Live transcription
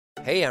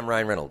Hey, I'm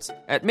Ryan Reynolds.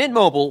 At Mint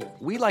Mobile,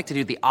 we like to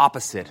do the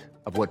opposite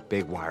of what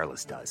Big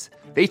Wireless does.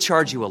 They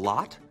charge you a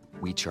lot,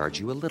 we charge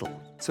you a little.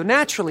 So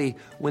naturally,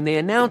 when they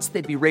announced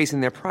they'd be raising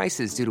their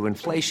prices due to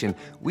inflation,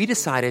 we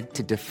decided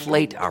to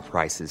deflate our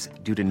prices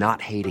due to not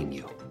hating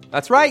you.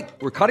 That's right.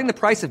 We're cutting the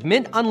price of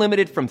Mint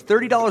Unlimited from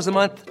 $30 a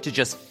month to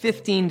just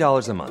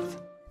 $15 a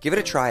month. Give it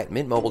a try at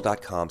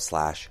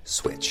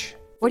mintmobile.com/switch.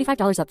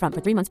 $45 up front for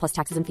 3 months plus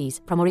taxes and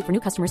fees. Promo rate for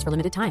new customers for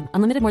limited time.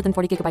 Unlimited more than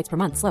 40 gigabytes per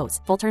month. Slows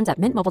full terms at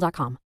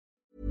mintmobile.com.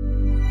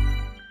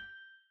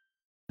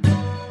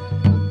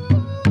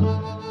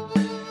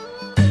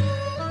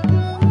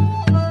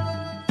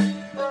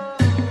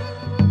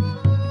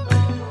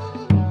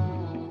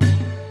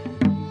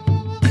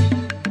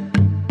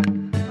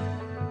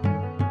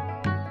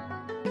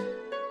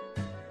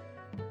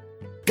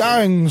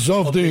 Gangs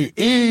of the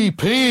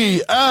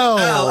EPL.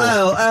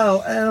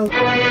 L.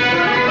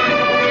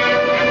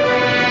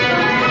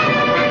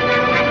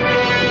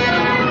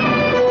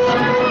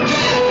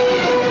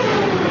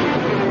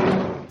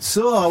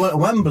 So I went to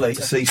Wembley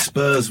to see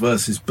Spurs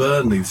versus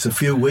Burnley. It's a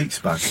few weeks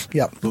back.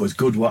 Yep. But it's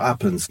good what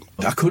happens.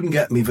 I couldn't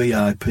get my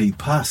VIP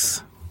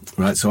pass,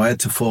 right? So I had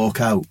to fork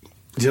out.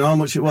 Do you know how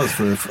much it was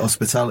for a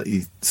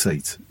hospitality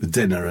seat,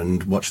 dinner,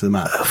 and watch the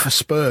match? For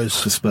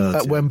Spurs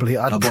at Wembley,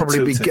 I'd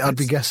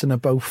be guessing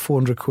about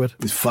 400 quid.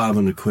 It's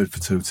 500 quid for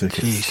 2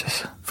 tickets.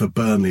 Jesus. For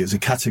Burnley, it's a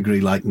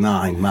category like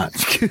 9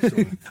 match.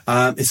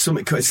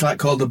 It's like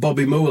called the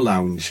Bobby Moore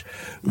Lounge.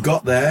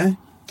 Got there,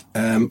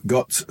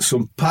 got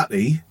some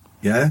patty.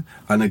 Yeah,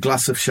 and a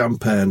glass of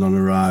champagne on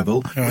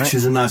arrival, right. Which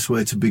is a nice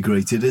way to be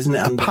greeted, isn't it?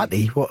 A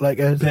patty? What, like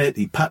a...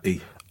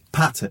 Patty.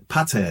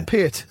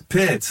 Pate.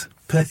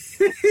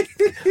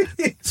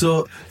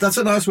 So that's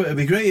a nice way to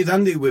be greeted,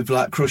 Andy, with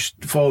like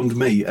crushed formed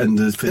meat and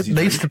fizzy. It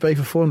needs to be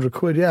for 400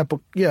 quid, yeah, but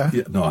yeah.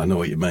 No, I know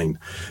what you mean.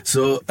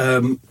 So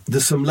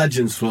there's some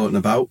legends floating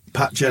about.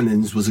 Pat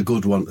Jennings was a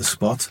good one to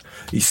spot.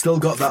 He's still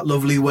got that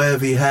lovely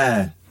wavy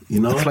hair. You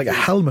know? It's like a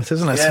helmet,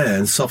 isn't it? Yeah,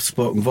 and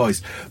soft-spoken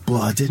voice.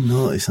 But I did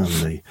notice,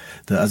 Andy,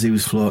 that as he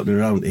was floating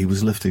around, he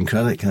was lifting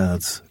credit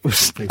cards,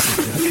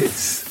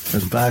 jackets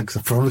and bags,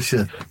 I promise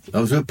you. I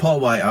was with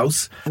Paul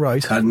Whitehouse.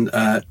 Right. And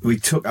we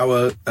took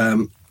our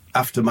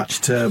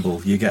after-match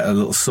table. You get a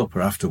little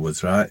supper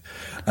afterwards, right?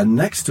 And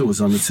next to us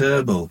on the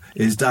table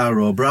is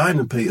Dara O'Brien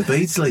and Peter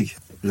Beardsley.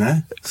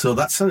 Yeah? So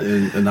that's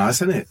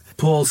nice, isn't it?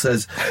 Paul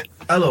says,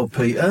 "Hello,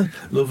 Peter.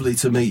 Lovely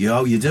to meet you.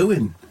 How you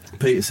doing?"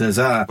 Peter says,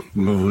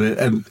 lovely.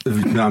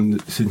 Every time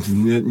since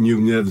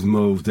new neighbours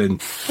moved in,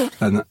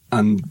 and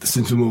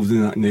since we moved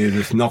in that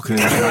neighbours knocking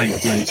at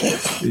night,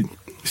 it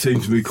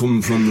seems to be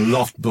coming from the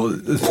loft,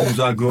 but as soon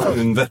as I go up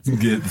and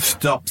investigate, it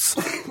stops.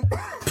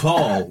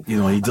 Paul,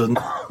 he doesn't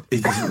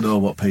know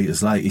what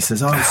Peter's like. He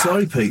says, "I'm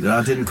sorry, Peter,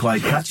 I didn't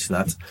quite catch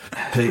that."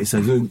 Peter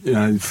says,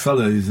 "The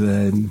fella is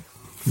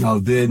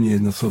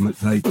Albanian or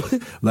something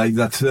like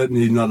that's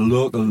certainly not a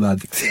local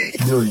lad. He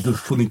does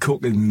funny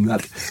cooking and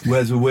that.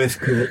 Wears a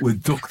waistcoat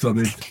with ducks on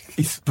it.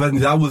 He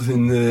spends hours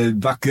in the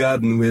back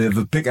garden with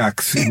a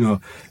pickaxe.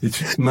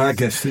 It's my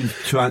guess he's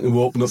trying to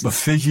open up a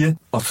fissure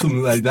or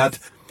something like that.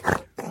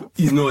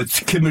 It's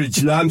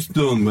Kimmeridge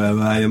limestone where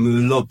I am. A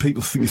lot of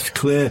people think it's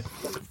clay."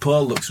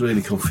 Paul looks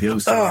really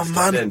confused. Oh,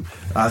 man.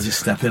 I just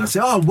step in. I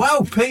say, "Oh,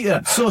 wow,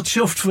 Peter, so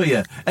chuffed for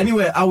you.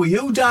 Anyway, how are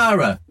you,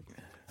 Dara?"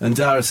 And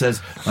Dara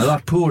says, "A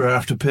lot poorer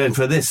after paying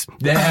for this."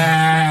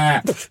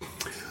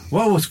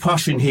 What was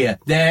posh in here?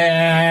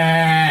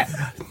 I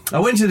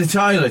went to the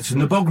toilet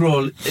and the bog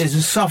roll is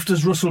as soft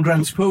as Russell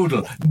Grant's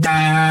poodle.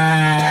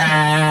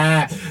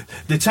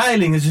 The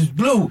tiling is as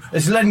blue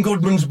as Len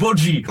Goodman's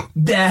budgie.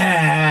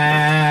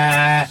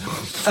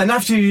 And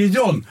after you're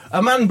done,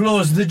 a man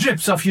blows the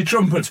drips off your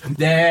trumpet.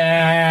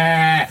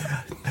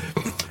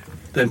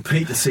 Then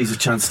Peter sees a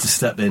chance to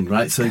step in,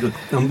 right? So he goes,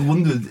 "I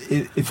wondered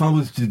if I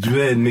was to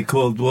drain my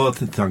cold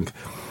water tank,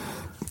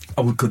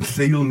 I would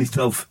conceal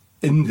myself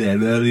in there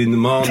early in the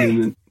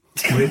morning and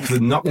wait for the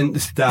knocking to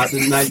start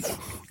at night.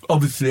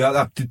 Obviously, I'd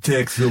have to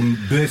take some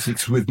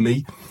basics with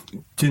me.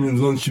 Gin and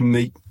luncheon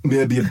meat,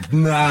 maybe a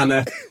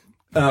banana,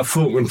 a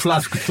fork and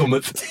flask or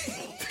something."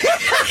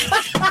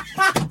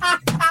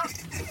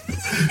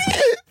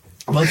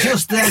 Well,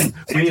 just then,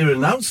 we hear an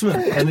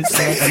announcement, and it's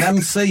an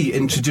MC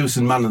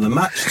introducing Man of the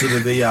Match to the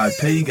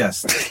VIP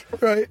guest.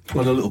 Right.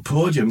 On a little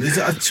podium. Is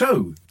that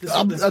true?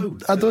 I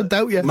don't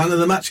doubt you. Man of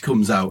the Match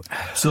comes out.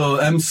 So,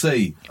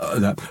 MC,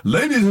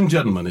 "Ladies and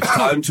gentlemen, it's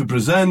time to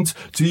present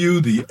to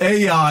you the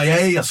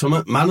AIA or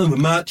something, Man of the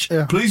Match.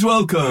 Yeah. Please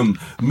welcome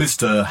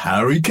Mr.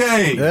 Harry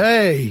Kane."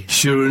 Hey.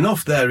 Sure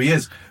enough, there he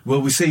is.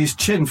 Well, we see his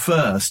chin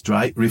first,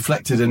 right,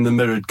 reflected in the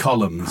mirrored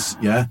columns,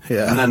 yeah?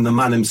 And then the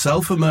man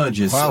himself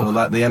emerges. Wow. So,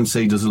 like, the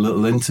MC does a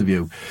little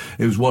interview.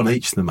 It was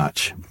 1-1 the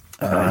match.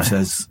 He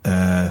says,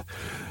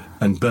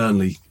 and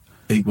Burnley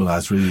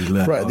equalised really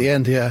late. Right at the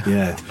end, yeah.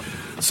 Yeah.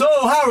 "So,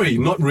 Harry,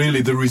 not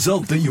really the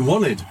result that you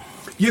wanted.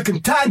 You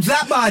can times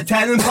that by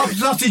 10 and pop a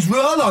sausage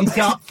roll on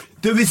top.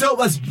 The result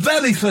was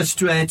very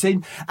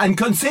frustrating, and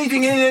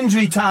conceding in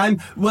injury time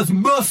was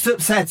most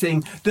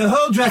upsetting. The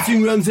whole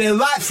dressing room's here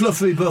right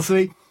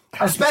fluffy-buffy.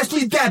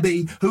 Especially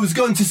Debbie, who's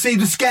going to see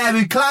the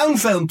Scary Clown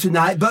film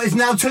tonight, but is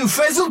now too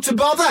frizzled to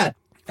bother.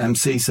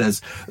 MC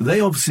says, they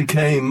obviously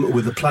came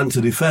with a plan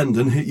to defend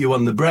and hit you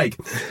on the break.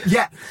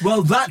 Yeah,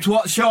 well, that's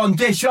what Sean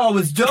Dish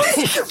always does.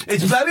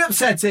 It's very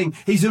upsetting.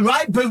 He's a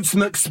right Boots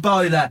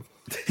McSpoiler.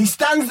 He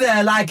stands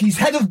there like he's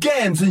head of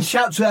games and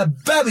shouts with a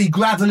very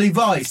gravelly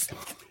voice.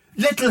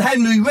 Little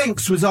Henry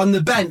Winks was on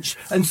the bench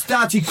and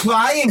started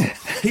crying.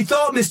 He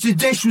thought Mr.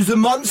 Dish was a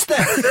monster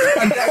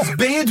and that his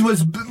beard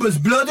was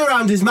blood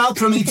around his mouth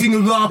from eating a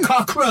raw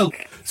cockerel.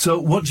 So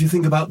what do you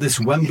think about this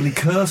Wembley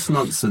curse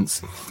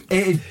nonsense?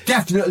 It is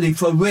definitely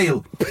for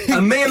real.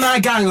 And me and my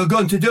gang are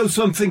going to do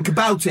something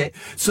about it.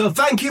 So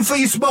thank you for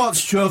your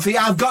sports trophy.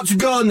 I've got to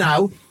go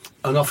now.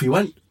 And off he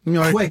went.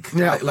 Right. Quick.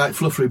 Yeah. Like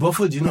Fluffy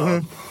Bufford, you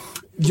know.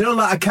 You know,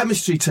 like a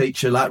chemistry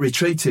teacher, like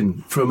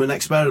retreating from an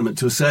experiment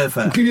to a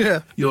surfer.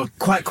 Yeah. You're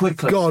quite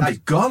quickly. Gone.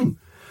 Like, gone.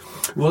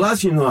 Well,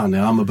 as you know, Andy,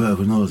 I'm a bit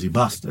of a nosy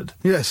bastard.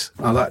 Yes.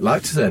 I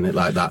like to say it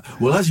like that.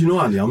 Well, as you know,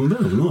 Andy, I'm a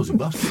bit of a nosy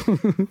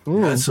bastard.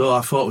 And so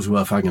I thought it was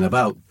worth hanging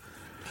about.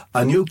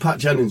 I knew Pat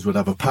Jennings would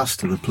have a pass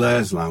to the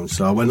Players' Lounge,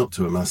 so I went up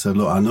to him and I said,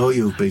 look, I know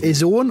you've been...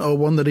 His own or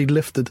one that he'd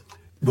lifted?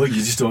 Well, you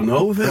just don't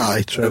know of it.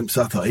 Aye, true.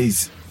 So I thought,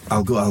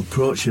 I'll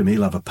approach him,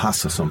 he'll have a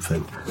pass or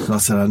something. So I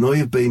said, I know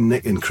you've been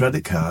nicking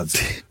credit cards,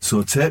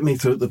 so take me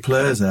through the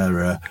Players'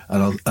 area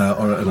and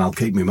I'll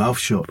keep my mouth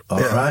shut,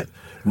 all right?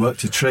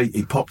 Worked a treat.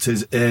 He popped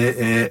his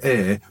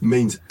AAA,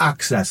 means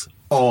access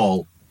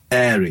all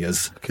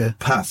areas. Okay.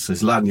 Pass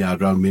his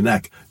lanyard round my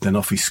neck. Then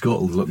off he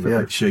scuttled, looking a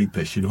bit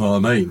sheepish, you know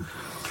what I mean?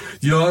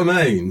 You know what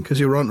I mean? Because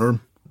you're onto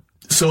him.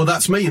 So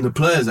that's me in the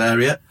Players'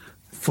 area.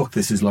 Fuck,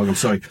 this is long, I'm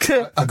sorry.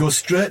 I go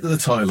straight to the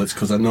toilets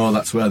because I know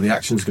that's where the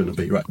action's going to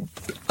be, right?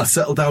 I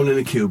settle down in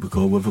a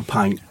cubicle with a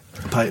pint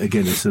of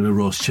Guinness and a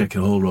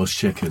whole roast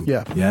chicken.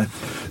 Yeah. Yeah?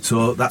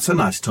 So that's a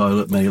nice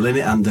toilet meal,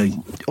 innit, Andy?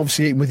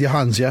 Obviously eating with your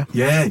hands, yeah?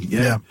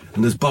 Yeah.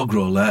 And there's bog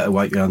roll there to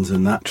wipe your hands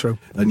in that. True.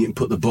 And you can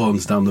put the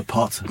bones down the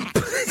pot.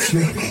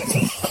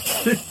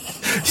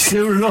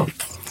 Sure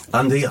enough.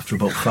 Andy, after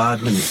about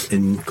 5 minutes,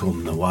 in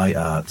come the White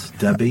Harts,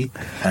 Debbie,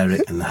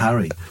 Eric and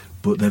Harry.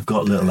 But they've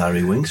got little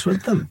Harry Winks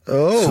with them.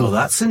 Oh. So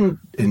that's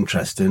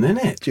interesting, isn't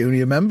it?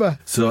 Junior member.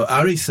 So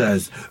Harry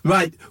says,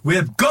 right,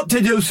 we've got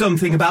to do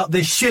something about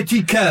this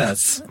shitty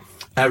curse.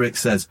 Eric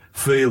says,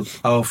 feel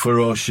our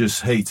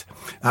ferocious heat.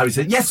 Harry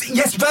said,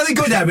 yes, very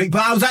good, Eric,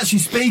 but I was actually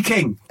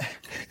speaking.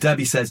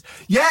 Debbie says,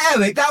 yeah,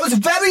 Eric, that was a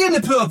very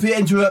inappropriate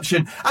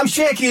interruption. I'm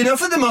shaky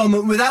enough at the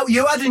moment without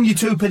you adding your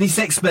 2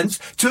 sixpence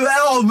to an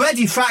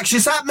already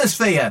fractious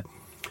atmosphere.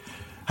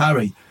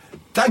 Harry,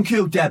 thank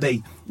you,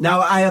 Debbie.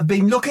 Now, I have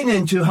been looking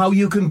into how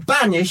you can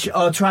banish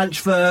or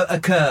transfer a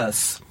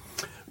curse.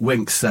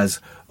 Winks says,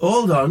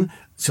 hold on.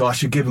 So I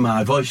should give him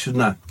my voice,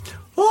 shouldn't I?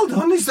 Hold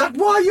on, is that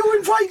why you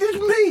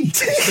invited me?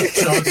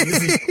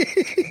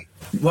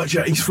 Watch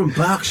out, he's from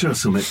Berkshire or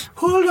something.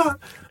 Hold on.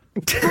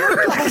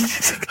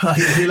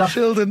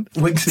 Sheldon.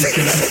 Winks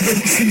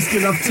is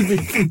going to have to be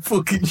from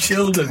fucking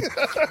Sheldon.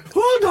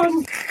 Hold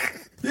on.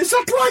 Is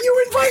that why you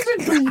invited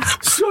me?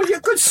 So you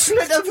could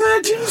slit a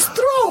virgin's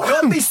throat?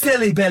 Don't be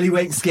silly, Billy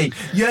Winsky.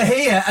 You're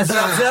here as an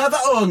observer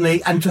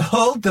only and to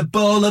hold the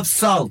bowl of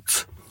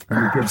salt.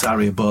 And he gives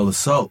Harry a bowl of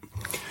salt.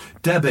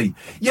 Debbie,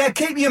 yeah,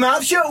 keep your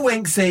mouth shut,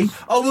 Winksy,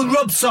 or we'll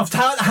rub soft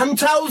hand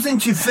towels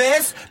into your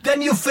face,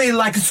 then you'll feel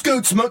like a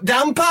Scoots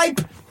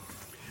McDownpipe.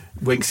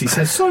 Winksy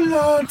says, so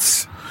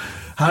lads.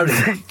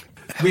 Harry,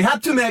 we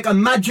had to make a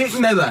magic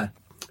mirror.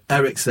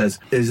 Eric says,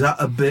 is that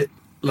a bit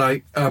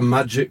like a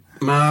magic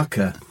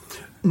marker?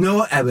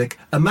 No, Eric,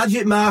 a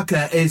magic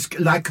marker is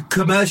like a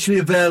commercially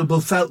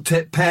available felt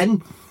tip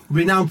pen,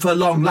 renowned for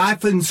long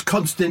life and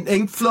constant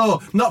ink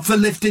flow, not for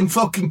lifting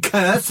fucking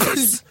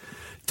curses.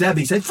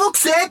 Debbie said, fuck's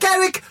sake,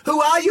 Eric, who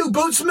are you,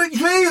 Boots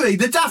McDreary,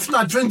 the daft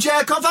lad from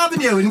Jerkoff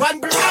Avenue in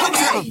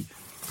Wembley?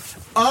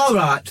 All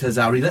right, says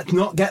Harry, let's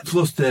not get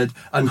flustered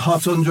and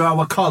hot under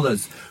our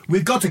collars.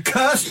 We've got a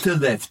curse to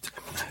lift.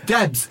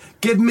 Debs,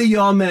 give me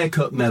your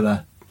makeup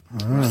mirror.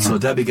 So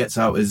Debbie gets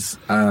out his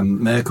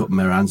makeup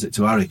mirror, hands it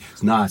to Harry.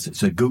 It's nice,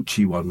 it's a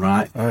Gucci one,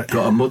 right?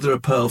 Got a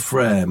mother-of-pearl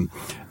frame,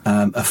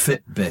 a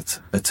Fitbit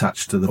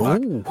attached to the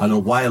back, and a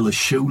wireless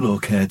shoe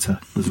locator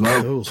as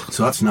well. Cool.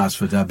 So that's nice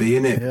for Debbie,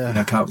 isn't it? Yeah.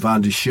 I can't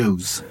find his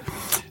shoes.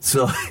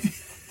 So...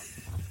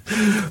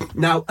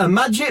 Now, a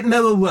magic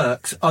mirror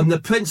works on the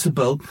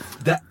principle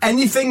that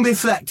anything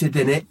reflected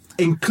in it,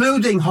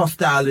 including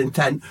hostile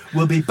intent,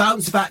 will be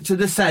bounced back to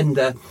the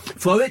sender.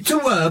 For it to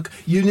work,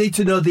 you need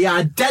to know the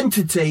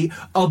identity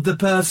of the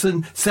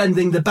person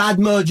sending the bad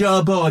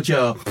mojo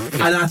bojo.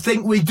 And I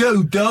think we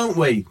do, don't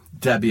we?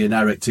 Debbie and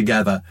Eric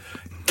together.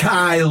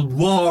 Kyle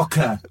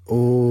Walker.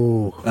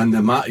 Oh. And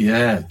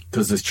the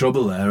because there's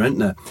trouble there, isn't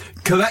there?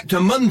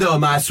 Correctamundo,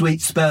 my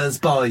sweet Spurs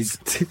boys.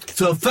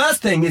 So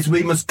first thing is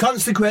we must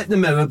consecrate the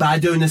mirror by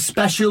doing a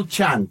special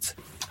chant.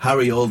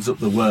 Harry holds up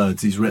the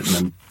words, he's written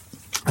them,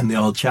 and they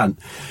all chant.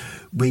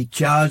 We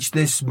charge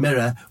this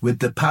mirror with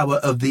the power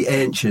of the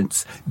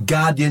ancients,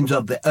 guardians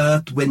of the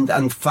earth, wind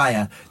and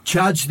fire.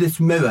 Charge this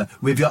mirror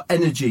with your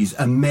energies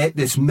and make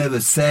this mirror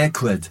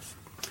sacred.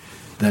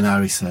 Then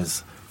Harry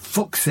says,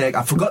 fuck's sake,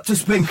 I forgot to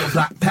sprinkle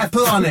black pepper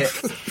on it.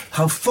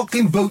 How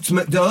fucking boots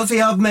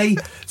McDorsey of me.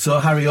 So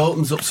Harry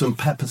opens up some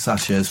pepper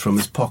sachets from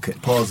his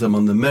pocket, pours them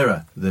on the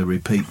mirror. They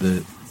repeat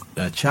the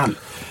chant.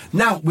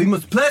 Now, we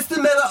must place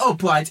the mirror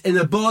upright in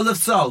a bowl of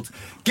salt.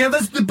 Give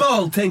us the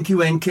bowl, Tinky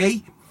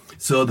Winky.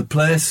 So they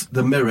place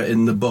the mirror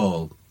in the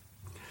bowl.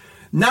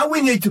 Now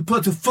we need to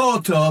put a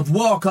photo of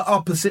Walker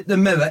opposite the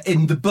mirror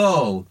in the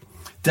bowl.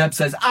 Deb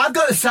says, I've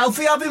got a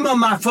selfie of him on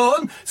my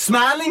phone,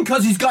 smiling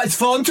because he's got his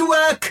phone to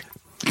work.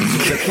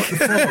 They put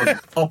the phone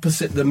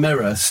opposite the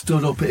mirror,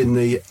 stood up in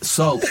the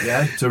salt,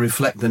 yeah, to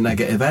reflect the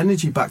negative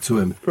energy back to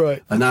him.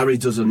 Right. And Harry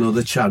does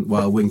another chant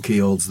while Winky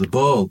holds the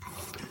bowl.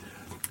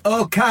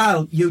 Oh,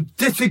 Carl, you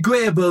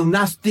disagreeable,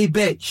 nasty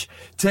bitch.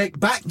 Take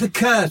back the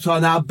curse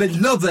on our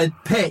beloved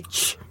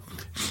pitch.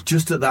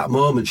 Just at that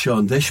moment,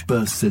 Sean Dish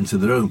bursts into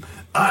the room.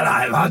 All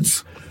right,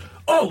 lads.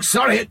 Oh,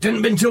 sorry,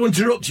 didn't mean to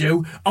interrupt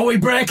you. Are we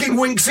breaking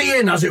Winksy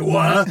in, as it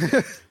were?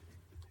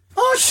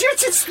 Oh,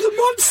 shit, it's the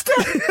monster.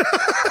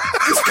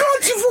 He's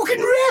going to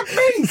fucking rape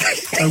me.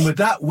 And with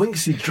that,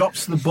 Winksy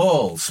drops the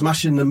ball,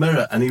 smashing the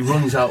mirror, and he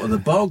runs out of the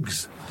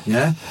bogs.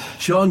 Yeah?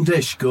 Sean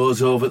Dish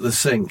goes over at the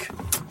sink,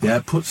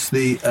 yeah, puts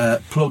the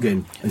plug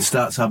in and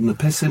starts having a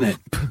piss in it.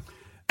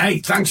 Hey,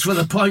 thanks for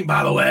the point,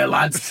 by the way,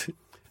 lads.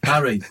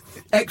 Harry,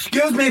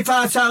 excuse me if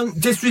I sound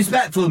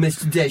disrespectful,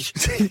 Mr. Dish,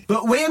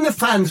 but we and the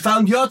fans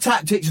found your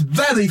tactics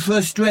very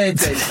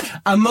frustrating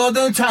and more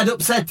than a tad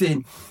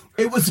upsetting.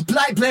 It was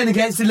like playing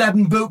against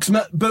 11 Boots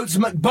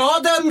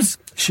McBoredoms.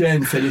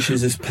 Shane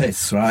finishes his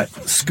piss, right,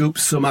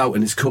 scoops some out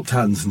in his cupped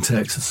hands and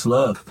takes a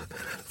slurp.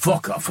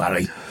 Fuck off,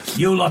 Harry.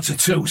 You lot are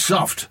too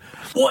soft.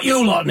 What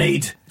you lot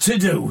need to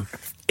do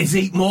is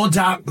eat more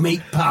dark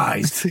meat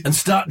pies and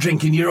start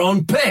drinking your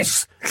own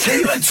piss. See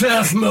you at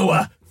Turf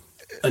Moor.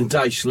 And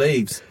Dyche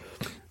leaves.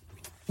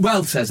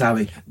 Well, says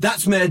Harry,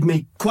 that's made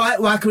me quite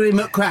wackery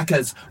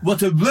McCrackers.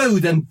 What a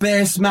rude and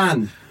base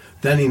man.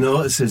 Then he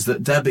notices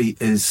that Debbie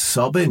is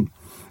sobbing.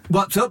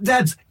 What's up,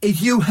 Debs?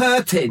 Is you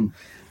hurting?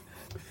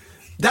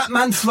 That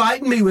man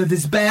frightened me with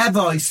his bare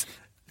voice.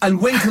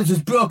 And Winkles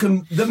has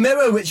broken the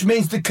mirror, which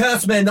means the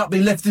curse may not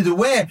be lifted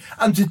away.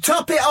 And to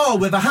top it all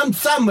with a ham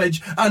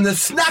sandwich and a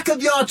snack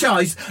of your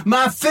choice,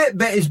 my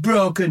Fitbit is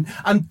broken.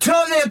 I'm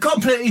totally and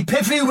completely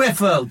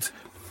piffy-whiffled.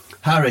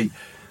 Harry,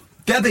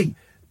 Debbie,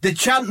 the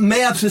chant may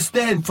have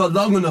sustained for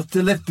long enough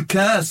to lift the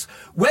curse.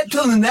 Wait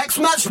till the next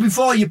match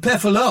before you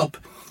piffle up.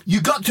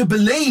 You got to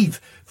believe.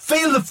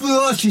 Feel the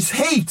ferocious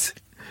heat.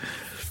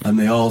 And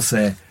they all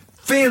say,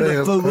 feel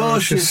the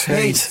ferocious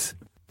heat.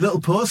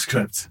 Little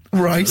postscript.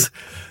 Right.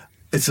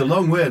 It's a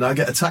long way and I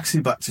get a taxi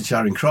back to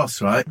Charing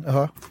Cross, right?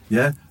 Uh-huh.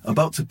 Yeah,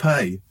 about to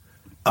pay.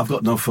 I've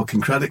got no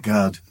fucking credit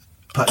card.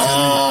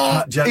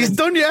 Pat Jennings, he's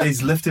done ya.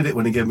 He's lifted it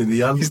when he gave me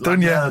the hand. He's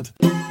done ya.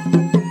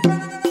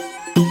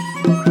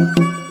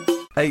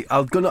 Hey,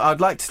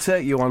 I'd like to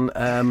take you on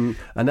an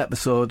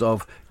episode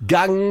of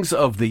Gangs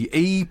of the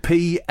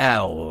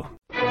EPL.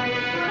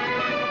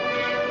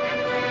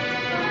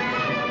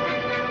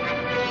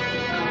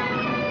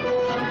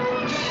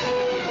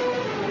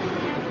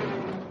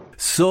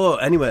 So,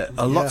 anyway,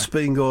 a lot's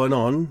been going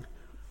on,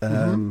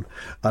 and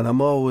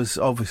I'm always,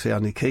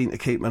 obviously, keen to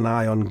keep an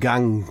eye on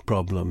gang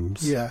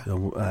problems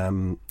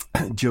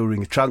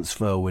during a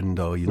transfer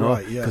window, you know,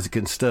 because it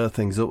can stir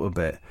things up a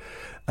bit.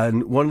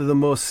 And one of the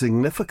most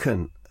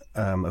significant,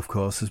 of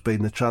course, has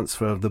been the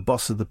transfer of the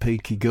boss of the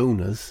Peaky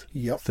Gooners,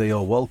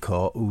 Theo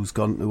Walcott, who's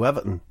gone to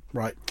Everton.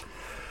 Right.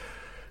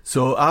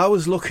 So I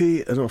was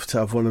lucky enough to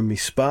have one of my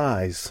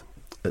spies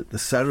at the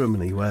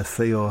ceremony where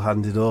Theo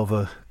handed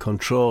over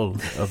control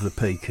of the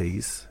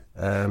Peakies.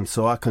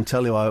 So I can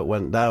tell you how it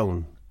went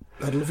down.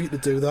 I'd love you to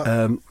do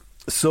that.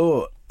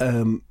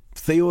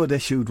 Theo had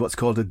issued what's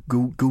called a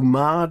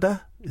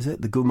Gumada. Is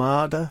it the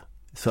Gumada?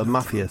 It's a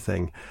mafia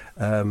thing,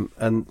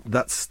 and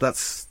that's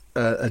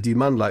a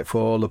demand like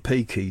for all the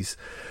Peakies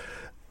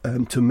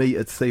to meet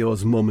at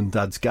Theo's mum and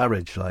dad's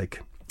garage,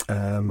 like.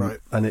 Right.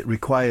 And it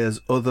requires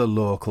other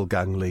local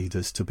gang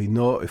leaders to be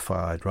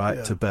notified,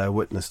 right, to bear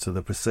witness to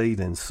the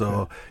proceedings.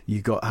 So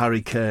you got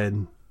Harry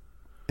Kane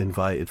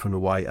invited from the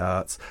White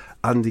Harts,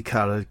 Andy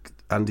Carroll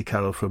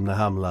from the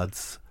Ham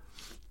Lads,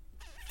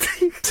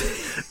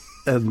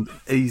 and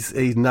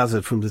he's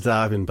Nazard from the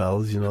Diving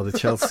Bells, you know, the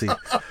Chelsea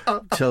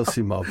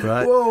mob,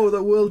 right? Whoa,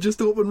 the world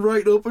just opened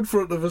right up in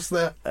front of us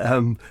there.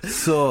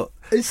 So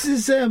this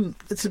is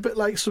it's a bit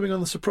like something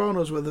on The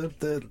Sopranos where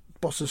the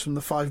bosses from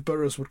the 5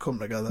 boroughs would come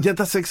together. Yeah,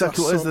 that's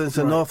exactly what it is. It's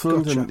in North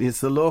London.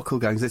 It's the local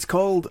gangs. It's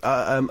called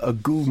a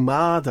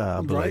Gumada,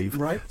 I believe.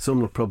 Right.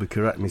 Someone will probably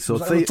correct me. So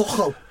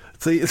Theo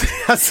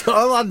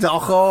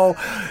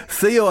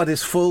had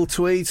his full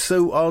tweed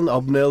suit on,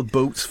 hobnail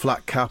boots,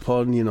 flat cap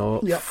on, you know,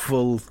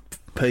 full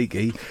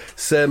peaky.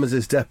 Same as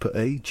his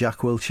deputy, Jack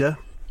Wilshere.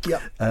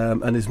 Yep.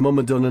 And his mum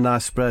had done a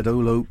nice spread,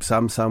 hula hoops,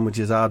 ham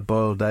sandwiches,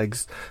 hard-boiled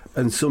eggs,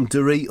 and some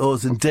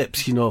Doritos and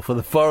dips, you know, for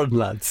the foreign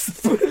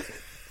lads.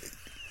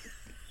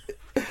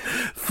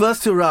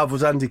 first to arrive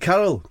was Andy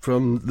Carroll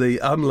from the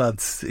Ham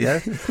Lads, yeah?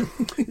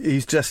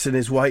 He's dressed in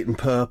his white and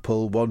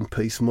purple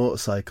one-piece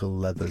motorcycle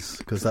leathers,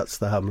 because that's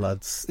the Ham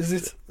Lads. Is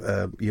it?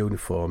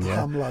 Uniform,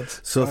 yeah. Ham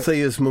Lads. So Right.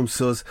 Thea's mum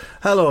says,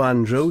 hello,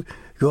 Andrew.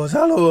 He goes,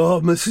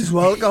 hello, Mrs.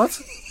 Walcott.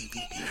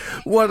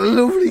 What a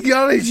lovely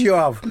garage you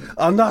have.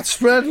 And that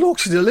spread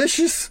looks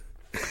delicious.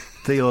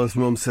 Theo's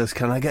mum says,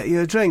 can I get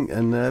you a drink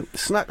and a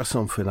snack or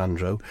something,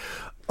 Andrew?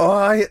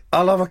 I'll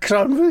have a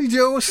cranberry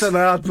juice and a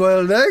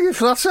hard-boiled egg, if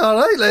that's all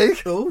right,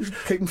 like. Oh,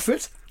 keep him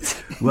fit.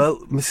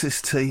 Well,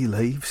 Mrs. T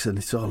leaves and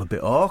it's all a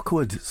bit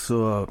awkward,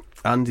 so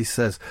Andy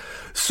says,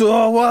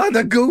 so why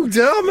the go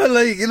down, my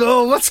like, you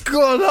know, what's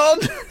going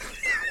on?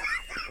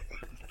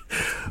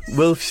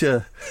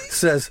 Wiltshire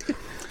says,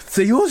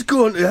 Theo's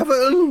going to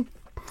Everton.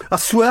 I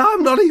swear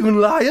I'm not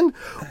even lying.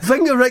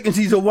 Wenger reckons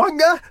he's a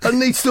wanker and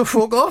needs to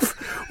fuck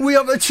off. We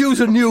have to choose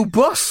a new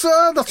boss,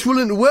 sir, that's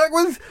willing to work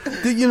with,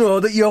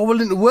 that you're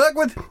willing to work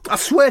with. I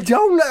swear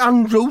down,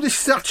 Andrew, this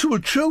is the actual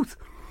truth.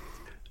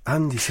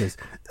 Andy says,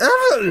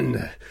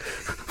 Everton?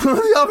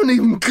 We haven't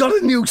even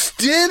got a new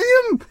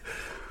stadium.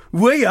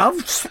 We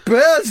have,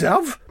 Spurs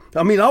have.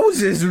 I mean,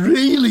 ours is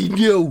really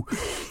new.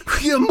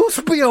 You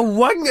must be a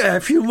wanker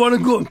if you want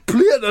to go and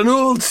play at an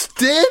old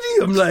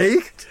stadium,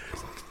 like.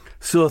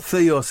 So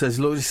Theo says,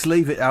 look, just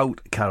leave it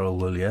out, Carol,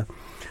 will you?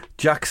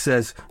 Jack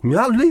says,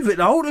 yeah, leave it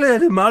out,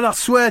 lady, man, I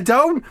swear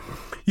down.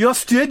 Your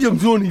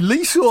stadium's only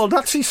leasehold,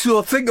 actually,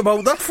 so think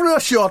about that for a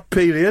short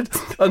period,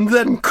 and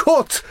then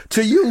cut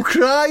to you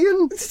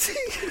crying.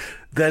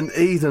 Then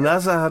Eden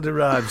Hazard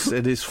arrives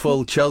in his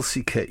full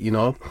Chelsea kit, you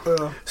know,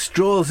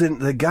 strolls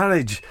into the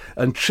garage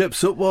and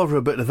trips up over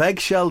a bit of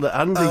eggshell that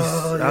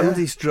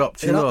Andy's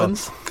dropped, you know.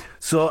 Happens.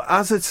 So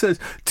Hazard says,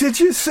 did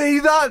you see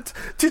that?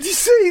 Did you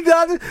see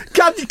that?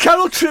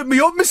 Carol tripped me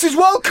up, Mrs.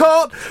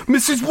 Walcott.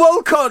 Mrs.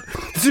 Walcott,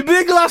 the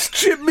big lass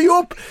tripped me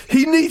up.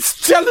 He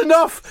needs telling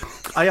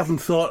off. I haven't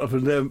thought of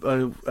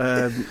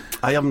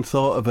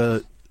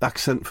a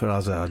accent for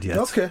Hazard yet.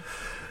 Okay.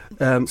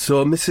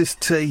 So Mrs.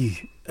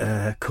 T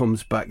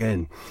comes back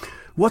in.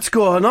 What's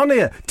going on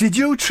here? Did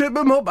you trip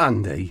him up,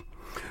 Andy?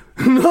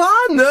 No,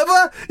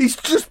 never. He's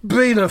just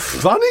being a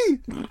funny.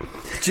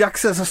 Jack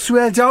says, I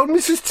swear down,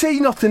 Mrs.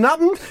 T, nothing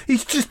happened.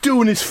 He's just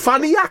doing his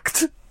funny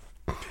act.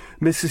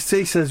 Mrs.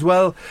 T says,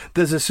 well,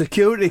 there's a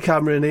security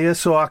camera in here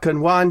so I can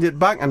wind it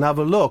back and have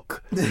a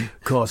look. Of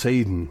course,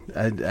 Eden,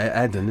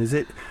 is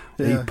it?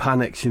 Yeah. He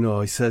panics, you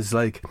know. He says,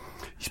 like,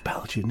 he's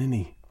Belgian, isn't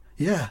he?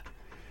 Yeah.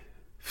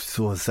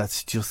 So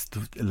that's just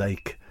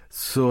like,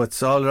 so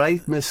it's all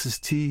right,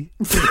 Mrs. T.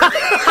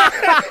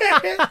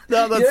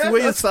 No, that's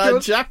weird, that's side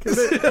good. Jack,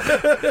 isn't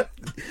it?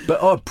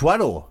 But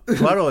Poirot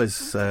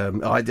is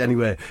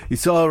anyway.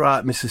 It's all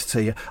right, Mrs.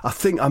 T. I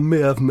think I may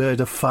have made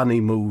a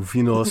funny move.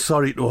 You know,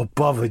 sorry to have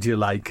bothered you,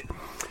 like.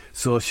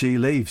 So she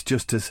leaves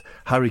just as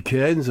Harry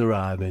Kane's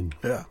arriving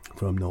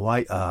from the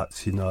White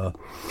Harts. You know.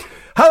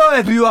 Hello,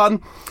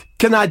 everyone.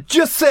 Can I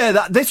just say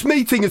that this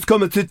meeting has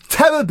come at a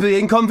terribly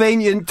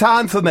inconvenient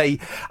time for me.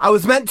 I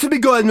was meant to be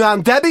going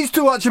round Debbie's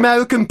to watch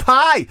American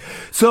Pie,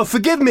 so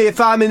forgive me if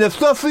I'm in a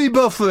fluffy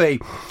buffery.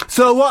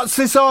 So what's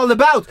this all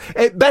about?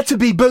 It better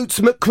be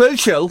Boots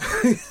McCrucial.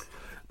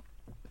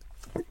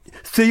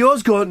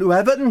 Theo's going to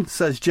Everton,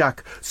 says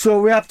Jack, so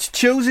we have to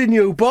choose a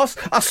new boss.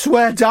 I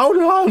swear down,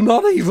 I'm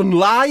not even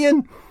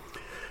lying.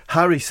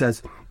 Harry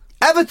says,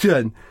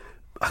 Everton?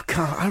 I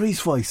can't,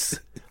 Harry's voice.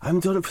 I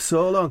haven't done it for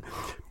so long.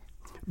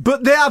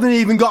 But they haven't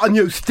even got a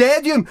new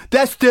stadium.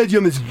 Their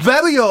stadium is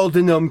very old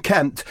and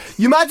unkempt.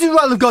 You might as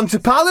well have gone to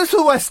Palace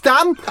or West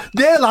Ham.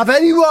 They'll have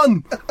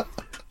anyone.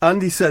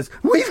 Andy says,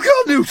 we've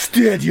got a new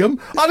stadium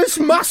and it's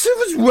massive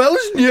as well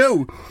as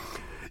new.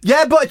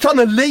 Yeah, but it's on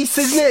a lease,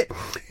 isn't it?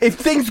 If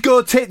things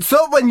go tits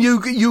up when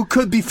you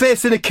could be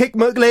facing a kick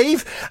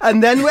McLeave,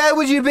 and then where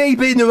would you be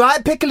being the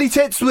right pickly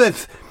tits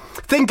with?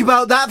 Think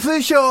about that for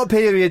a short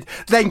period,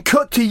 then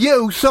cut to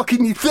you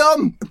sucking your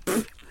thumb.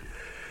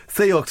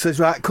 Theo says,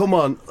 right, come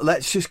on,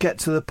 let's just get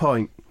to the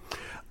point.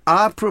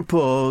 I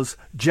propose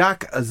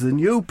Jack as the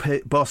new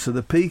boss of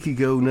the Peaky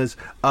Gooners.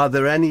 Are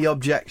there any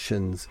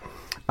objections?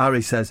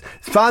 Harry says,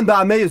 it's fine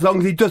by me as long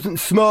as he doesn't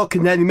smoke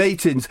in any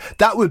meetings.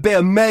 That would be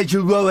a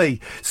major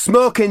worry.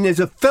 Smoking is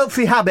a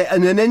filthy habit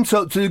and an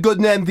insult to the good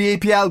name of the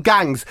EPL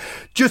gangs.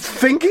 Just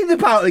thinking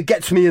about it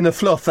gets me in a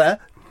fluffer.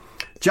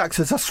 Jack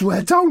says, I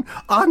swear down,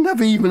 I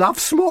never even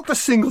have smoked a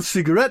single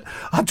cigarette.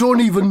 I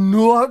don't even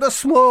know how to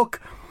smoke.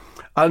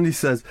 And he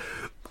says,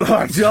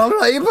 it's all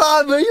right,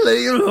 man,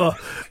 really, you know.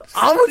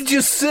 I would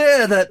just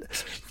say that,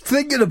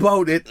 thinking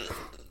about it,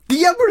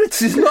 the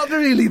Emirates is not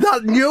really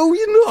that new,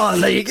 you know,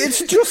 like,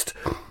 it's just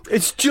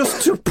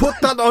to put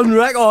that on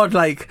record,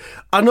 like,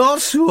 and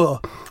also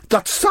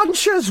that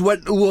Sanchez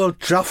went to Old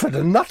Trafford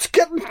and that's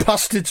getting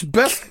past its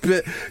best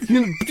bit,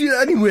 you know,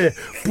 anyway,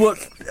 but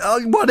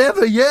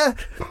whatever, yeah.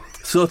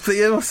 So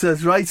Theo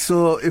says, right,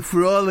 so if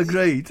we're all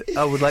agreed,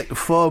 I would like to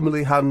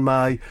formally hand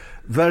my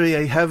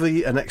very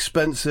heavy and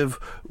expensive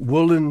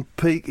woolen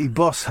peaky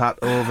boss hat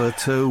over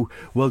to,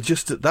 well,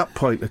 just at that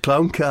point, the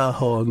clown car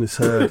horn is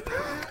heard.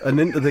 And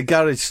into the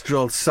garage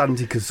strolled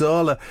Sandy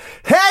Cazorla.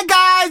 Hey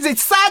guys, guys,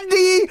 it's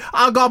Sandy.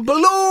 I got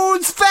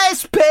balloons,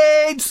 face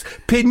paints,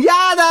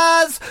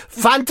 pinatas,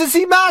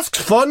 fantasy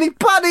masks, funny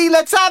putty.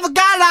 Let's have a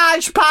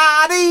garage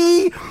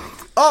party.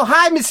 Oh,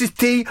 hi, Mrs.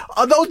 T.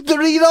 Are those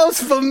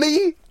Doritos for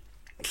me?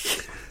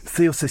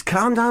 Theo says,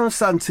 calm down,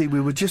 Santi.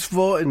 We were just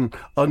voting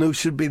on who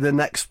should be the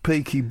next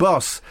peaky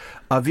boss.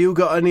 Have you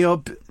got any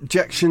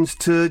objections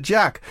to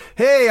Jack?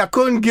 Hey, I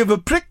couldn't give a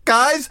prick,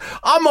 guys.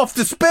 I'm off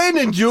to Spain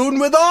in June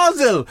with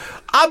Ozil.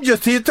 I'm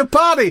just here to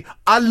party.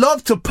 I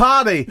love to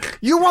party.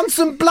 You want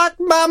some Black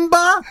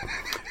Mamba?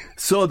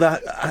 So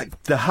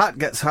the hat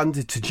gets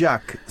handed to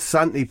Jack.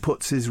 Santi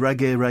puts his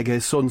reggae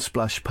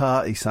sunsplash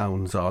party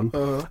sounds on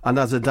and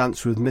has a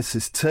dance with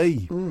Mrs.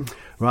 T.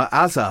 Right,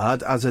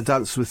 Hazard has a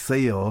dance with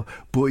Theo,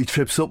 but he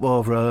trips up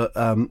over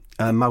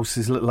a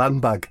Mouse's little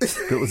handbag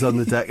that was on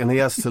the deck and he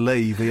has to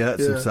leave. He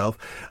hurts himself.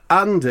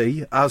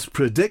 Andy, as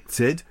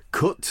predicted,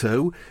 cut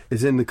to,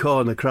 is in the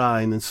corner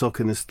crying and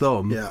sucking his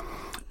thumb. Yeah.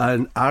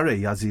 And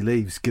Harry, as he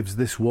leaves, gives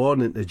this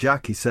warning to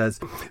Jack. He says,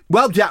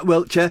 well, Jack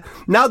Wiltshire,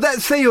 now that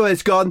Theo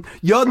is gone,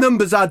 your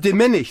numbers are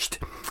diminished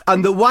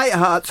and the White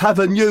Harts have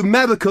a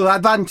numerical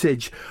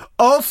advantage.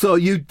 Also,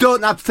 you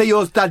don't have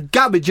Theo's dad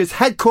Gabbage's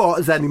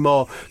headquarters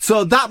anymore,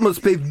 so that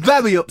must be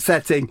very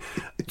upsetting.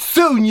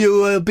 Soon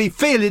you will be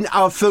feeling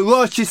our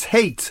ferocious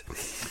heat.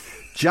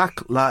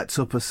 Jack lights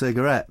up a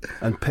cigarette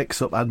and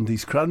picks up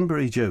Andy's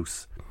cranberry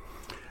juice.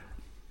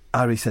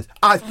 Harry says,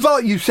 I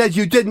thought you said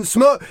you didn't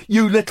smoke,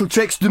 you little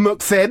trickster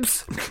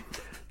McFibs.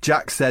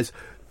 Jack says,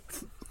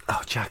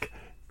 oh, Jack,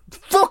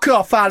 fuck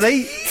off,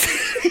 Harry.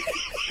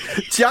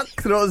 Jack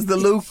throws the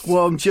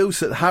lukewarm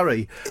juice at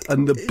Harry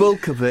and the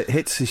bulk of it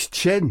hits his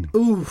chin.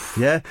 Oof.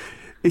 Yeah.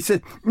 He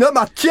said, not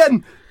my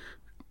chin,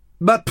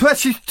 my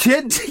precious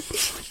chin.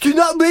 Do you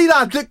not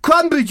realise that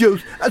cranberry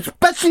juice,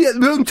 especially at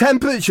room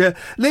temperature,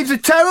 leaves a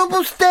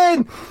terrible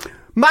stain?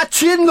 My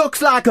chin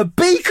looks like a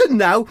beacon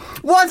now.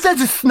 What if there's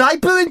a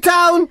sniper in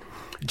town?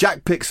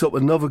 Jack picks up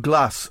another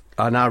glass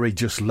and Harry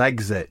just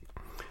legs it.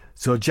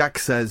 So Jack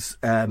says,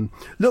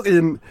 look at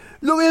him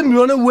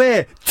run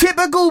away.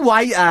 Typical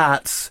White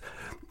Harts.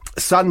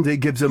 Sandy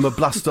gives him a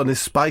blast on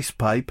his spice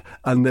pipe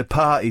and they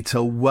party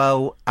till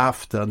well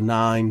after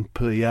 9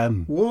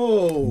 p.m.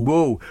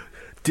 Whoa.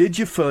 Did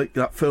you feel like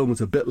that film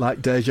was a bit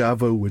like Deja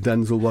Vu with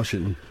Denzel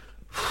Washington?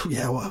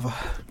 Yeah, whatever.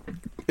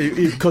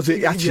 Because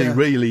it actually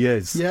really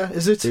is. Yeah,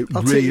 is it?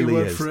 I'll really take your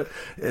word is. for it.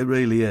 It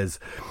really is.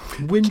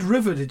 Wind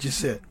River, did you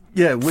say?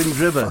 Yeah, Wind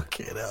River.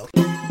 Fucking hell.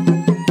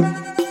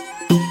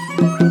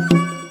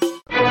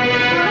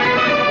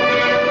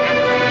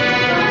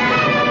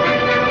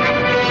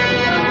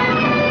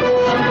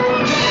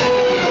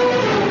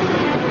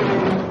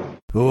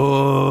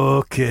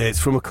 Okay, it's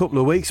from a couple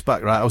of weeks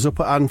back, right? I was up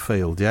at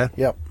Anfield, yeah?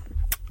 Yep.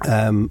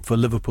 For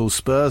Liverpool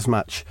Spurs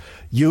match.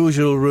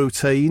 Usual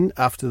routine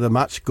after the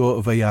match, go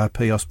to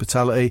VIP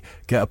hospitality,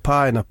 get a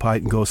pie and a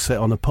pint and go sit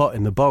on a pot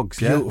in the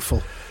bogs. Yeah?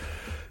 Beautiful.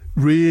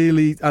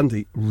 Really,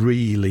 Andy,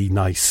 really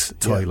nice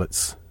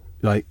toilets.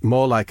 Like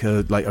more like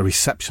a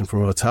reception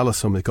from a hotel or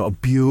something. It's got a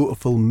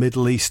beautiful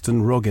Middle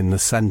Eastern rug in the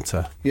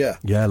centre. Yeah.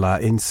 Yeah,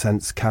 like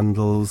incense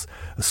candles,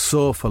 a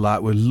sofa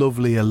like with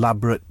lovely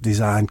elaborate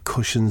designed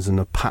cushions and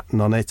a pattern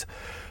on it.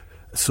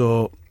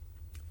 So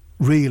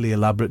really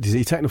elaborate design.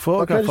 You taking a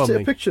photograph Can I just of me?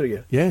 take a picture of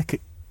you? Yeah.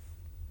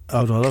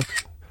 Hold on, look.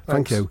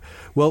 Thank you.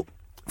 Well,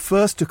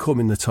 first to come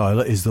in the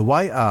toilet is the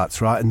White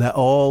Harts, right? And they're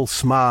all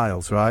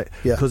smiles, right?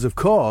 Yeah. Because, of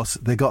course,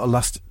 they got a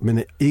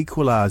last-minute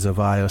equaliser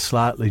via a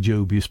slightly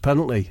dubious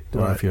penalty.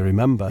 Don't know if you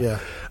remember. Yeah.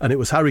 And it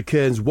was Harry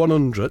Kane's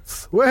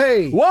 100th.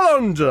 Way!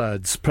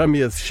 100th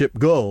Premiership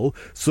goal.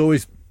 So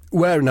he's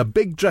wearing a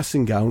big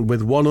dressing gown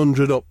with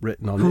 100 up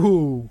written on it.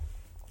 Ooh.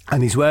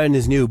 And he's wearing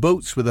his new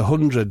boots with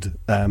 100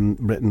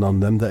 written on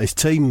them that his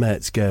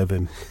teammates gave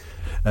him.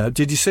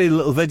 Did you see the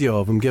little video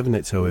of him giving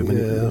it to him?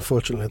 Yeah,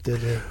 unfortunately I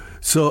did, yeah.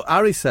 So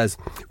Harry says,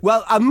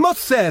 well, I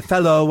must say,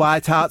 fellow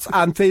White Harts,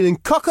 I'm feeling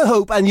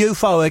cock-a-hoop and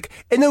euphoric.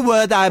 In a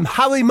word, I'm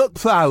Harry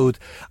McProud.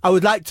 I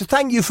would like to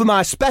thank you for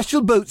my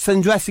special boots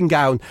and dressing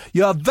gown.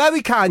 You are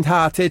very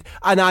kind-hearted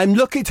and I'm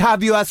lucky to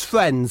have you as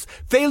friends.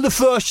 Feel the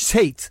ferocious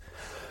heat.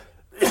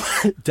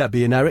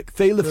 Debbie and Eric,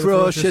 feel the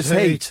ferocious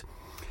heat.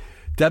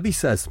 Debbie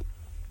says,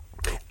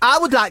 I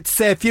would like to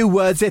say a few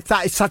words if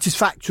that is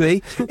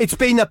satisfactory. It's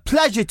been a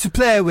pleasure to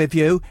play with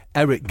you.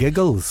 Eric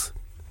giggles.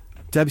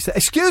 Debbie said,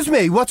 excuse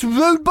me, what a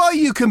rude boy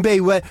you can be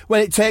when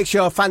it takes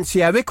your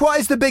fancy, Eric. What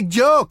is the big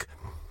joke?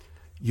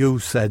 You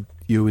said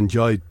you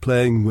enjoyed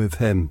playing with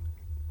him.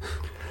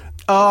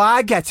 Oh,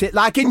 I get it,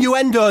 like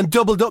innuendo and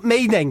doubled up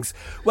meanings.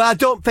 Well, I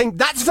don't think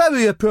that's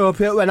very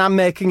appropriate when I'm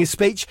making a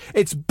speech.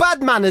 It's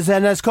bad manners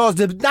and has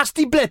caused a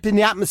nasty blip in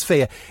the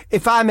atmosphere.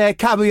 If I may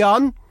carry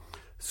on.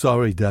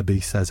 Sorry, Debbie,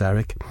 says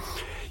Eric.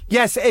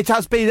 Yes, it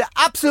has been an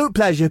absolute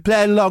pleasure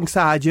playing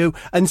alongside you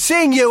and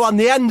seeing you on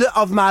the end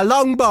of my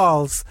long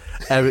balls.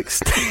 Eric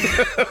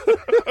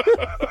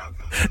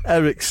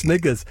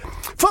sniggers.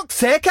 Fuck's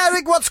sake,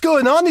 Eric, what's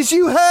going on? Is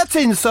you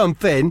hurting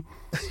something?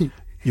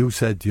 You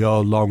said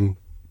your long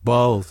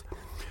balls.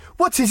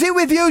 What is it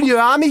with you and your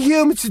army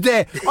humour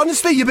today?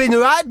 Honestly, you've been a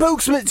right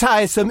booksman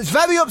tiresome. It's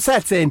very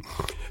upsetting.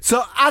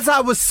 So, as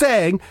I was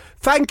saying,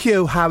 thank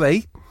you,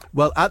 Harry.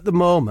 Well, at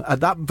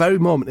that very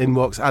moment, in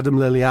walks Adam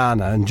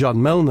Liliana and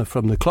John Milner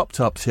from the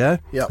Cloptops, yeah?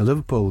 Yep. The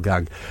Liverpool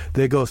gang.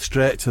 They go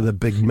straight to the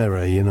big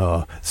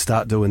mirror,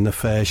 start doing the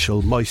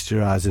facial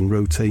moisturising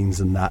routines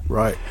and that.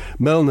 Right.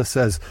 Milner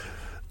says,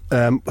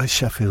 where's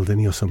Sheffield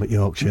in or something,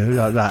 Yorkshire?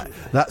 Like that.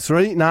 That's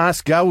right,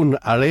 nice gown,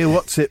 Harry.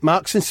 What's it,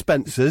 Marks and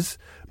Spencer's?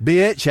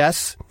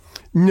 BHS?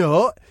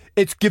 No,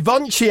 it's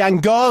Givenchy,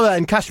 Angora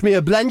and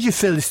Cashmere Blend, you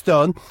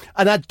Philistine.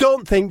 And I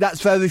don't think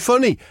that's very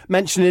funny,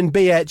 mentioning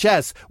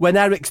BHS when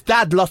Eric's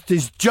dad lost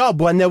his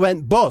job when they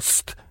went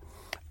bust.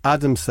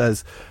 Adam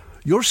says,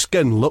 your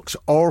skin looks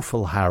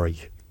awful, Harry.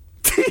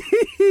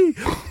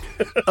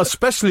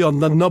 Especially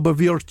on the knob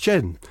of your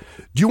chin.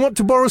 Do you want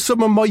to borrow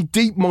some of my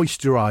deep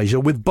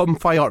moisturiser with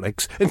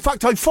Bumfiotics? In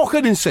fact, I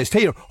fucking insist.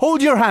 Here,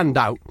 hold your hand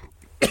out.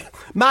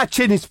 My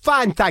chin is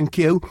fine, thank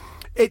you.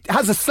 It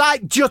has a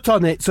slight jut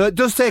on it, so it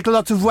does take a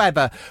lot of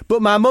weather.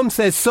 But my mum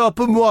says soap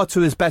and water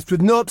is best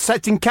with no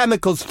upsetting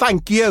chemicals,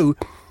 thank you.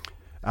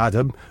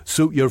 Adam,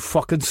 suit your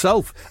fucking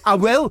self. I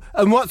will,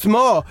 and what's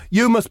more,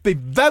 you must be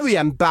very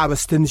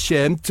embarrassed and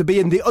ashamed to be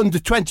in the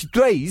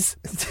under-23s.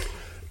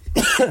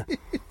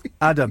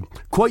 Adam,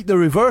 quite the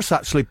reverse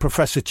actually,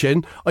 Professor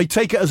Chin. I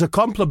take it as a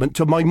compliment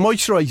to my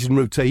moisturising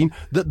routine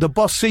that the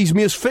boss sees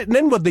me as fitting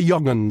in with the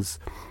young uns.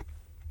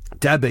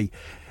 Debbie,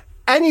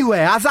 anyway,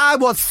 as I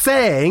was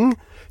saying,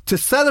 to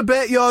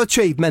celebrate your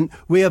achievement,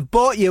 we have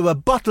bought you a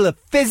bottle of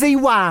fizzy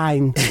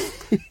wine.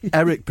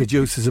 Eric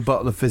produces a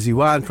bottle of fizzy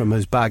wine from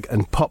his bag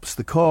and pops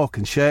the cork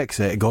and shakes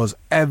it. It goes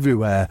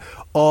everywhere,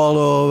 all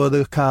over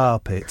the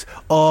carpet,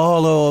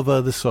 all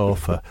over the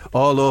sofa,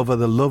 all over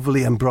the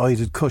lovely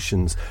embroidered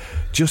cushions.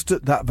 Just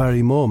at that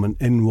very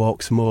moment, in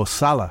walks Mo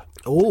Salah.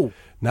 Oh.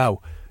 Now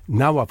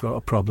I've got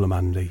a problem,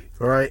 Andy.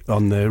 Right.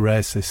 On the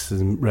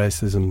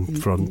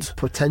racism front.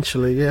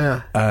 Potentially,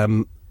 yeah.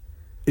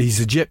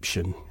 He's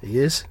Egyptian. He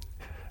is.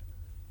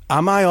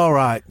 Am I all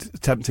right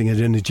attempting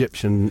an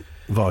Egyptian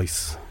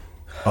voice?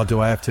 Or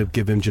do I have to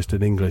give him just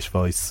an English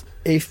voice?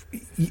 If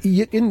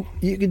you can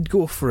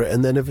go for it,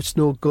 and then if it's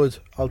no good,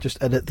 I'll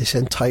just edit this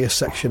entire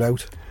section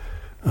out.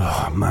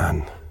 Oh,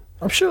 man.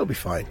 I'm sure it'll be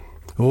fine.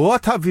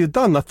 What have you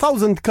done?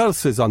 1,000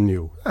 curses on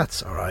you.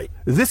 That's all right.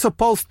 This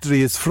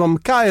upholstery is from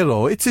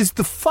Cairo. It is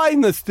the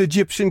finest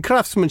Egyptian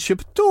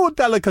craftsmanship, too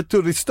delicate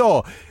to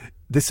restore.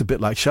 This is a bit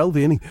like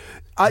Shelby, isn't he?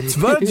 It's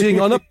verging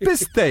on a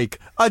piss take.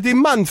 I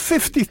demand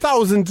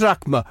 50,000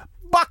 drachma.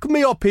 Back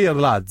me up here,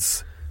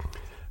 lads.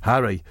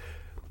 Harry,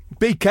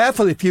 be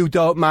careful if you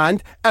don't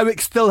mind. Eric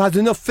still has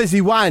enough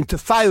fizzy wine to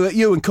fire at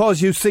you and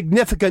cause you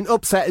significant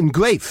upset and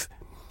grief.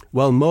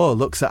 Well, Mo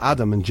looks at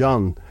Adam and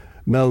John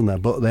Milner,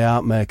 but they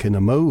aren't making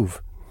a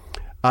move.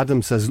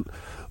 Adam says,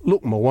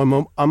 look,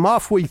 Mo, I'm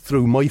halfway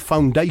through my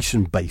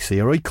foundation base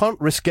here. I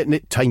can't risk getting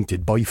it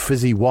tainted by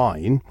fizzy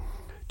wine.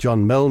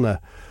 John Milner,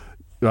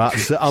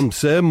 I'm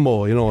saying,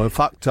 Mo, in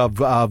fact, I've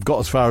got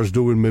as far as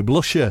doing my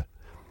blusher.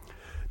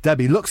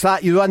 Debbie, looks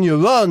like you're on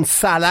your own,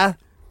 Salah.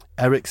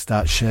 Eric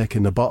starts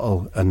shaking the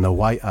bottle and the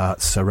white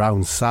art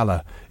surrounds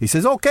Salah. He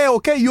says,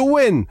 OK, you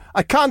win.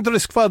 I can't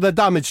risk further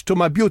damage to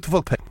my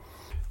beautiful pig.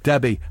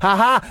 Debbie,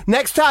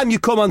 next time you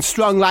come on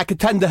strong like a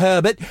tender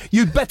Herbert,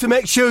 you'd better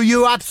make sure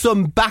you have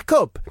some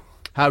backup.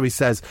 Harry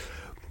says,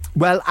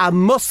 well, I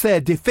must say,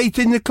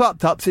 defeating the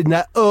Cloptops in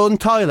their own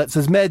toilets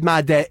has made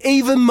my day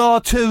even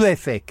more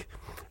terrific.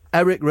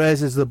 Eric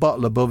raises the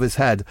bottle above his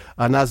head,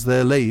 and as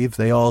they leave,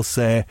 they all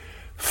say,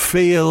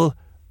 feel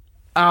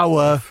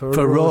our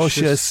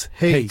ferocious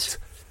heat.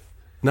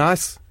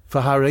 Nice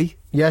for Harry.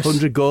 Yes.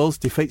 100 goals,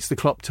 defeats the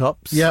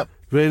Cloptops. Yep.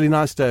 Really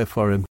nice day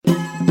for him.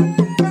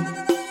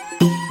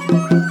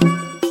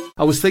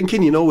 I was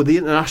thinking, with the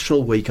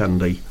international week,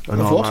 Andy,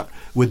 and all that,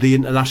 with the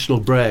international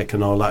break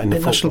and all that in the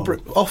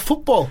football.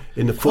 Football.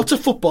 What's a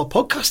football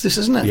podcast, this,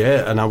 isn't it?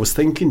 Yeah, and I was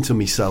thinking to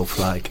myself,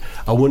 I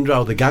wonder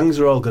how the gangs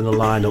are all going to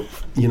line up,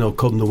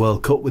 come the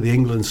World Cup with the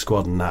England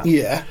squad and that.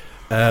 Yeah.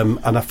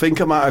 And I think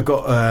I might have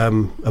got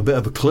a bit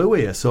of a clue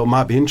here, so it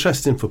might be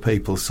interesting for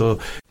people. So.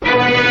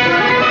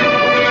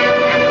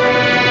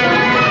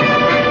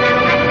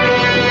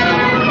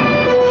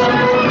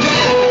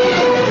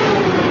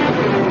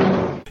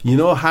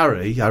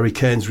 Harry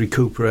Kane's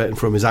recuperating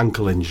from his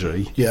ankle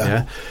injury.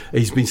 Yeah.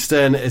 He's been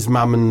staying at his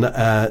mum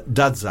and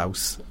dad's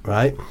house,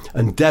 right?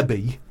 And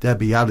Debbie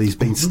Harry's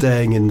been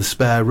staying in the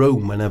spare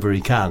room whenever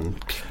he can,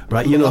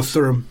 right? Look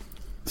after him.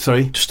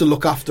 Sorry? Just to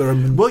look after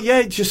him. Well,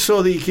 yeah, just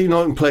so that you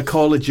can play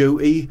Call of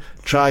Duty,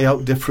 try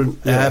out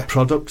different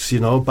products,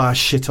 buy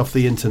shit off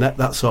the internet,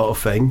 that sort of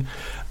thing.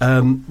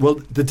 Well,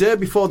 the day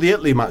before the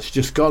Italy match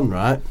just gone,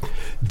 right,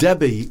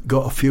 Debbie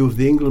got a few of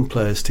the England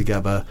players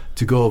together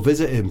to go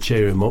visit him,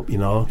 cheer him up,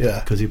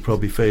 because he's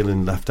probably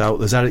feeling left out.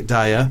 There's Eric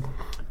Dyer,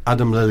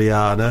 Adam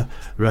Liliana,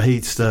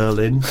 Raheem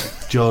Sterling,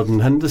 Jordan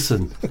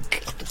Henderson.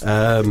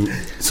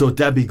 So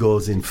Debbie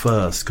goes in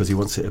first because he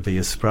wants it to be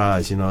a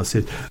surprise, I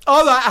said,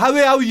 all right,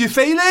 Harry, how are you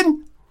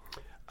feeling?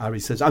 Harry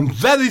says, I'm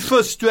very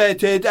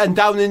frustrated and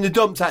down in the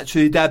dumps,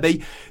 actually,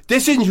 Debbie.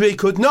 This injury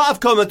could not have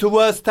come at a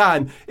worse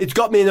time. It's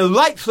got me in a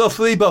right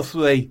fluffy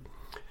buffery.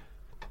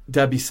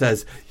 Debbie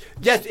says,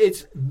 yes,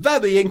 it's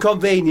very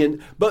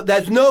inconvenient, but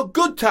there's no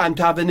good time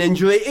to have an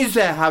injury, is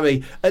there,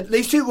 Harry? At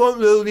least it won't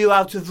rule you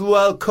out of the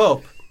World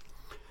Cup.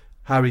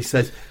 Harry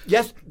says,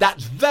 yes,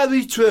 that's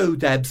very true,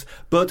 Debs,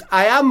 but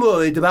I am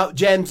worried about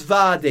James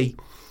Vardy.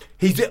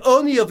 He's the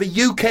only other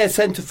UK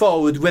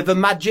centre-forward with a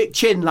magic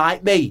chin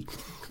like me.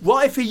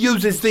 What if he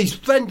uses these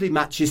friendly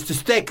matches to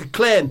stake a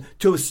claim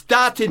to a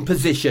starting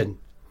position?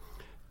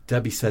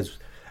 Debbie says,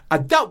 I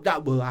doubt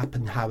that will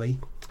happen, Harry.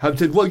 Harry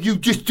said, well, you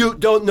just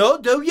don't know,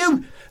 do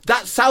you?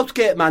 That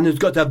Southgate man has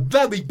got a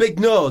very big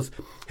nose.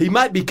 He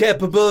might be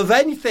capable of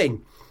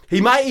anything. He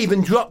might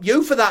even drop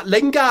you for that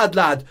Lingard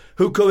lad,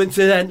 who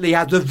coincidentally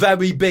has a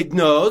very big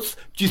nose.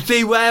 Do you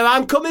see where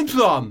I'm coming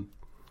from?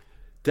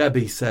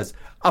 Debbie says,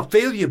 I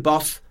feel you,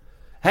 boss.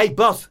 Hey,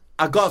 boss,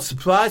 I got a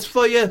surprise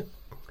for you.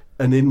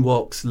 And in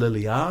walks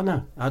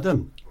Liliana.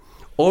 Adam.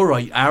 All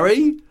right,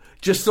 Harry.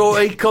 Just thought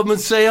I'd come and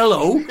say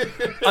hello.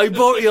 I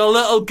bought you a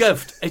little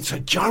gift. It's a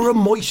jar of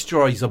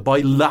moisturiser by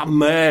La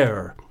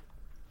Mer.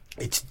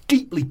 It's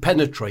deeply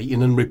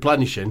penetrating and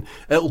replenishing.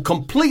 It'll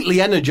completely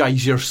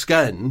energise your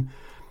skin.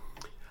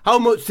 How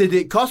much did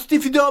it cost,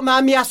 if you don't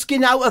mind me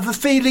asking, out of a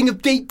feeling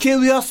of deep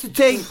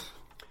curiosity?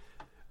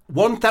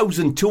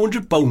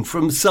 £1,200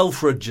 from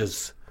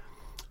Selfridges.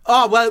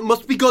 Oh, well, it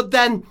must be good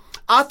then.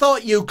 I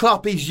thought you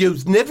cloppies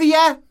used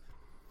Nivea.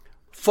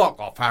 Fuck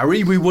off,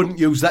 Harry. We wouldn't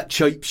use that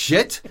cheap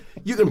shit.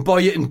 You can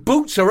buy it in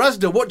Boots or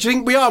Asda. What do you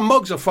think we are,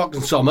 mugs or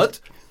fucking summit?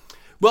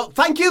 Well,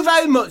 thank you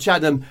very much,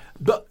 Adam.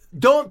 But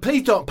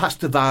please don't pass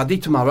to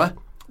Vardy tomorrow.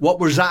 What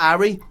was that,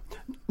 Harry?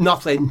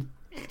 Nothing.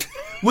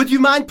 Would you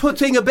mind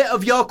putting a bit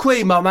of your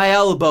cream on my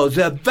elbows?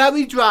 They're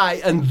very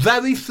dry and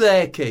very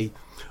flaky.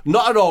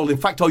 Not at all. In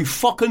fact, I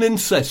fucking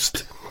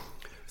insist.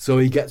 So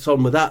he gets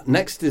on with that.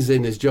 Next is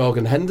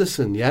Jorgen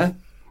Henderson, yeah?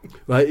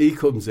 Right, he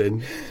comes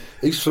in.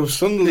 He's from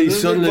Sunderland.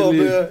 He's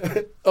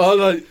Sunderland. All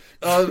right,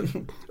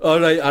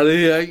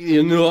 Harry,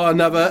 you know, I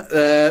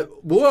never...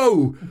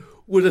 whoa!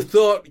 Would have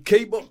thought,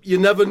 keep up, you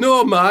never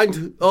know,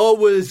 mind.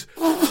 Always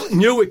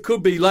knew it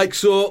could be like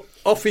so.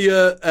 Offer you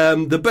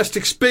the best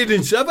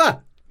experience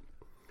ever.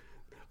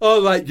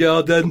 All right,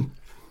 Jordan.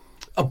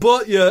 I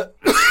bought you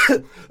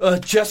a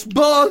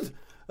chessboard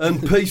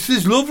and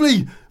pieces,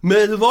 lovely,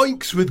 made of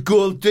oinks with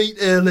gold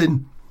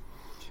detailing.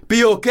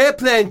 Be okay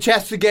playing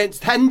chess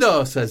against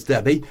Hendo, says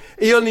Debbie.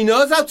 He only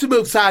knows how to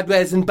move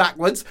sideways and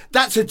backwards.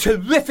 That's a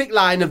terrific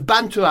line of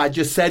banter I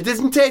just said,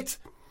 isn't it?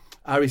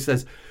 Harry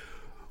says,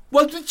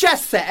 was the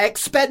chess set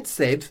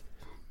expensive?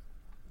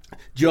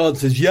 John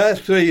says, yeah,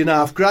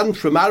 $3,500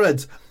 from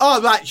Harrods.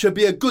 All right, should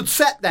be a good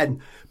set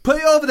then. Put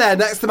it over there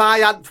next to my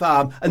ant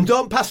farm and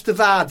don't pass to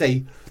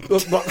Vardy.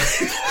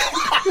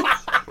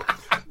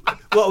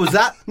 What was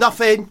that?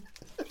 Nothing.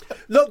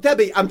 Look,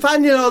 Debbie, I'm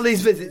finding all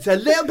these visits a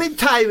little bit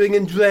tiring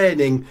and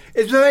draining.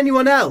 Is there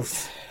anyone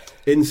else?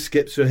 In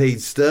skips Raheem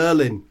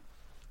Sterling.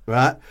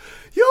 Right?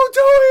 You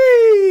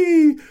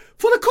doing?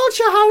 For the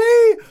culture,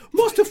 Harry.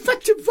 Most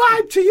effective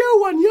vibe to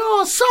you and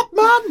yours. Sup,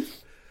 man?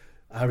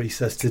 Harry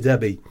says to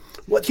Debbie,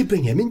 what do you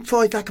bring him in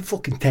for? He's like a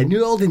fucking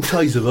 10-year-old in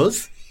Toys R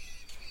Us.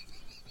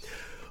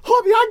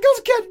 Oh, my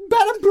ankle's getting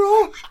better,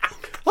 bro.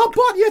 I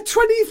bought you a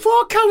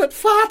 24-carat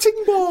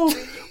farting ball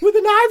with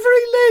an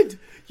ivory lid.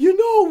 You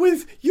know,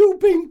 with you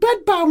being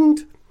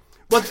bedbound.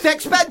 What's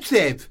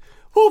expensive?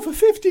 Over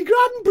 50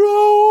 grand,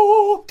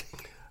 bro.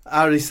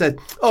 Harry said,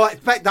 oh, I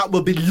expect that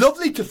will be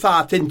lovely to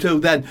fart into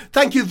then.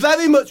 Thank you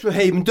very much,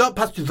 Raheem, and don't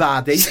pass to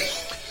Vardy.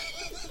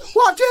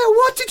 What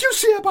did you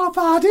say about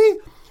Vardy?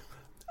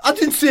 I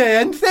didn't say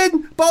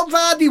anything about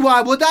Vardy.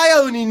 Why would I?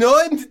 Only know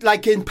him,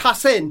 like, in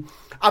passing.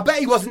 I bet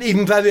he wasn't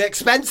even very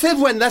expensive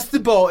when Leicester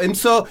bought him,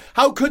 so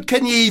how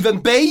can he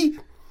even be?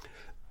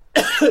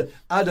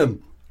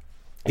 Adam,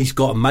 he's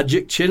got a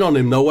magic chin on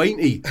him though, ain't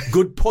he?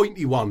 Good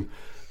pointy one.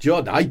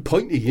 John, I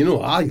pointy, you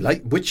know, I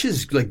like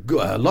witches, like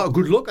a lot of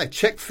good luck, like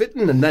check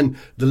fitting, and then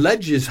the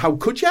ledges, how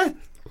could you?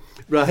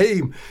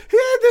 Raheem, yeah,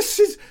 this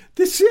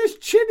year's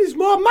chin is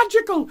more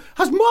magical,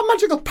 has more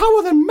magical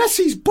power than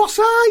Messi's boss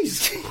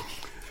eyes.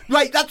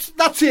 Right,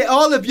 that's it,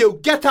 all of you,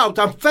 get out.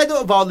 I'm fed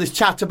up of all this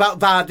chat about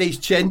Vardy's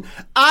chin.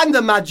 I'm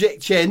the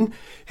magic chin.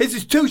 His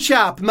is too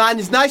sharp, mine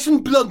is nice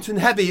and blunt and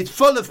heavy, it's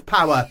full of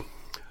power.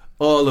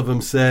 All of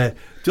them say,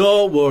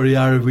 don't worry,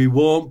 Harry, we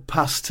won't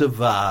pass to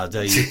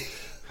Vardy.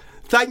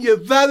 Thank you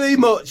very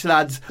much,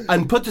 lads,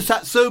 and put a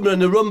Satsuma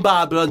and a rum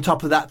barber on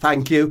top of that,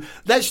 thank you.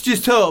 Let's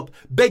just hope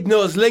Big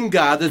Nose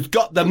Lingard has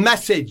got the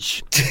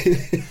message.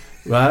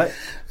 Right?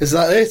 Is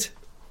that it?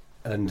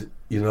 And,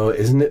 you know,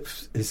 isn't it...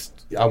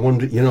 I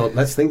wonder, you know,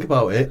 let's think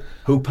about it.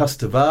 Who passed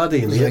to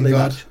Vardy in the Italy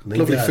match?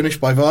 Lovely finish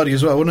by Vardy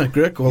as well, wasn't it?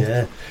 Great goal.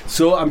 Yeah.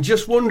 So I'm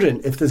just wondering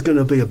if there's going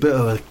to be a bit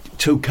of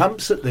two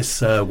camps at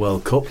this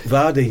World Cup.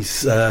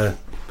 Vardy's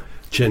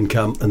chin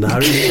camp and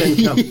Harry's chin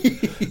camp.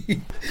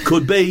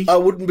 Could be. I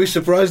wouldn't be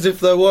surprised if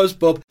there was,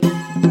 Bob.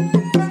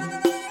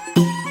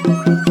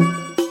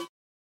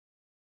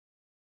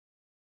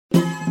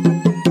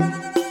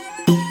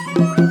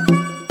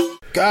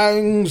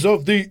 Gangs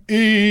of the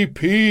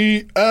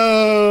EPL.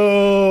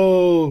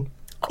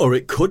 Or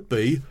it could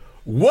be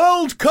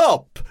World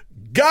Cup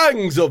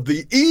Gangs of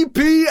the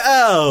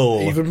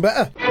EPL. Even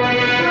better.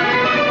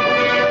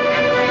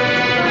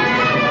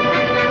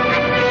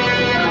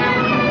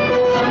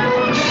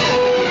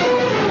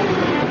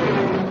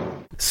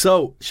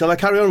 So, shall I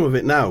carry on with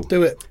it now?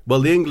 Do it.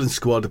 Well, the England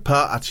squad,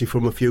 apart actually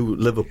from a few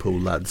Liverpool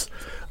lads,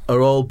 are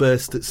all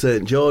based at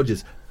St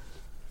George's.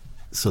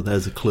 So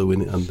there's a clue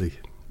in it, Andy.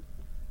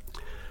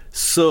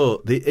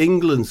 So, the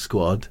England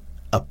squad,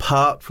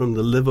 apart from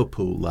the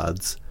Liverpool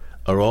lads,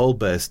 are all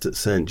based at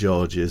St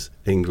George's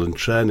England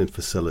training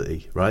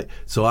facility, right?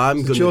 So I'm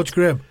going to... George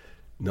Graham.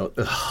 No,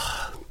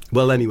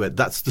 well, anyway,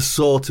 that's the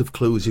sort of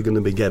clues you're going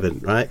to be given,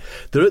 right?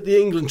 They're at the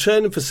England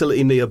training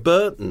facility near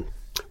Burton.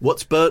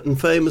 What's Burton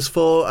famous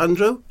for,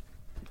 Andrew?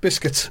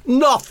 Biscuits.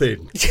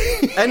 Nothing.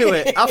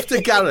 Anyway,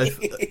 after Gareth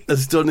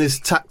has done his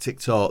tactic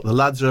talk, the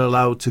lads are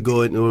allowed to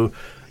go into,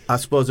 I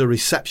suppose, a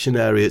reception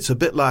area. It's a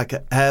bit like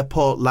an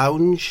airport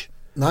lounge.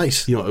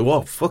 Nice. You know,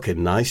 well,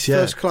 fucking nice,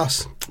 yeah. First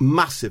class.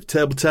 Massive.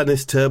 Table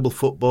tennis, table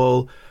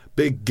football,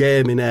 big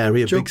gaming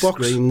area, big Jukebox.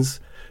 screens.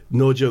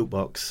 No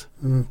jukebox.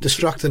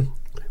 Distracting.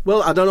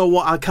 Well, I don't know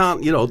what I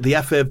can't, you know, the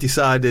FA have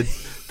decided,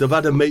 they've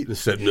had a meeting and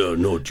said, no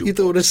jukebox. You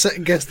don't want to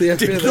second guess the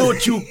FA. No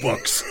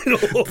jukebox.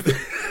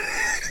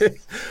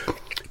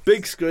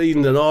 Big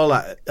screen and all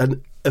that.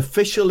 An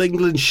official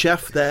England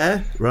chef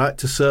there, right,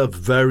 to serve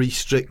very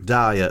strict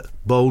diet.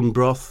 Bone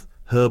broth,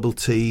 herbal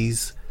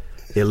teas,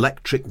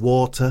 electric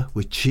water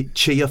with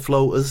chia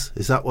floaters.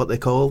 Is that what they're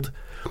called?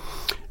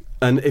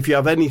 And if you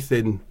have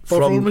anything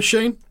Bovril from...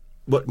 machine?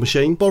 What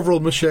machine?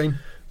 Bovril machine.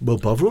 Well,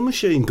 Bovril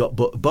machine got...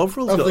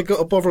 Bovril's Have got... they got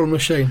a Bovril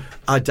machine?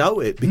 I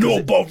doubt it.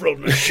 Because Bovril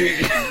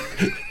machine.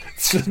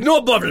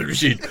 no Bovril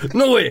machine.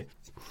 No way.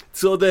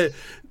 So they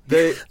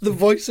The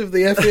voice of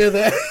the FA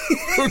there.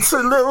 It's a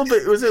little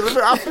bit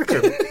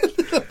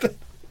African.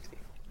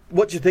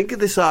 What do you think of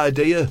this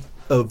idea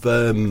of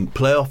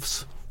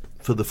playoffs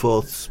for the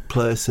fourth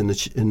place in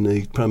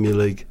the Premier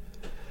League?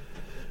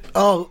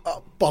 Oh,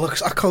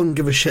 bollocks. I can't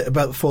give a shit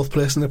about the fourth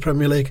place in the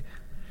Premier League.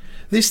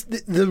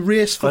 The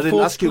race for I didn't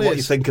fourth ask you place. what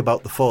you think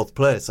about the fourth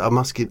place. I'm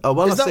asking... Oh,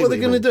 well, Is that what they're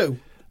going to do?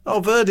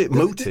 Oh, verdict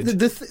mooted.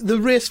 The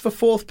race for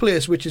fourth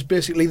place, which is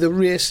basically the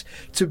race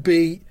to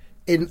be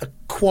in a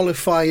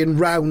qualifying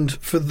round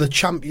for the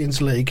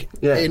Champions League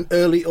in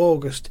early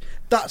August.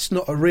 That's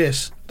not a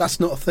race. That's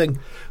not a thing.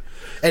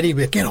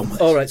 Anyway, get on with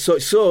it. All right, so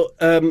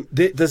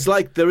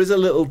there is a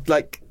little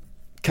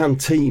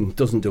canteen,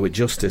 doesn't do it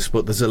justice,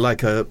 but there's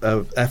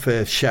a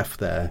FA chef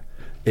there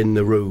in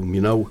the room,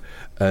 you know,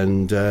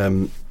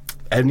 and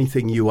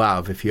anything you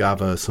have, if you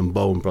have some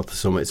bone broth or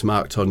something, it's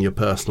marked on your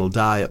personal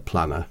diet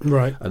planner,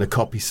 right, and a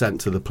copy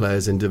sent to the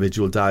player's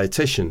individual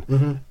dietitian.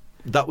 Mm-hmm.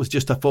 That was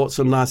just, I thought,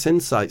 some nice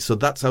insight. So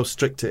that's how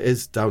strict it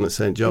is down at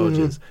St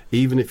George's. Mm-hmm.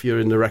 Even if you're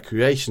in the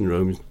recreation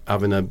room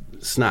having a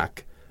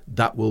snack,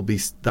 that will be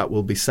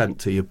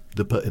sent to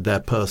their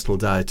personal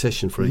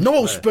dietitian for each No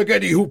player.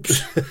 spaghetti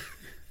hoops.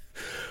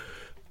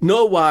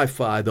 No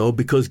Wi-Fi though,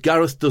 because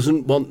Gareth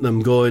doesn't want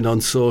them going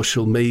on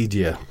social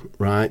media,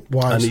 right?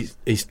 Why? And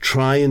he's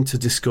trying to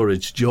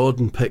discourage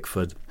Jordan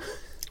Pickford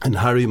and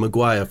Harry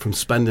Maguire from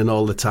spending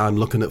all the time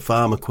looking at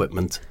farm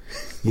equipment,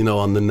 you know,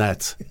 on the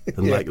net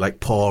and like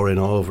poring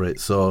over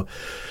it. So,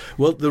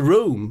 well, the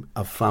room,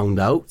 I've found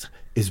out,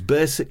 is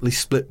basically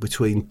split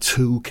between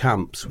two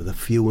camps with a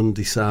few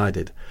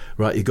undecided.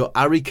 Right, you've got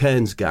Harry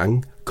Kane's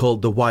gang,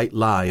 called the White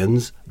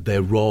Lions. They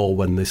roar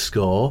when they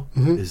score,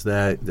 is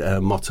their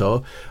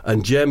motto.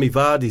 And Jamie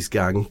Vardy's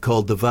gang,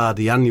 called the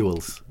Vardy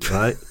Annuals,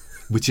 right?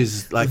 Which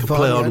is like a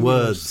play on Annuals.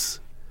 words.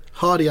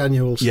 Hardy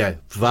Annuals. Yeah,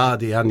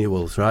 Vardy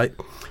Annuals, right?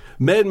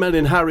 Main men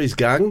in Harry's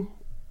gang.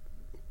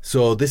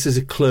 So this is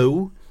a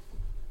clue,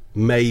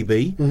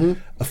 maybe.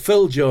 A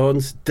Phil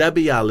Jones,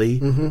 Debbie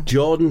Alley,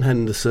 Jordan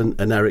Henderson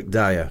and Eric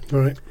Dyer.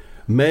 Right.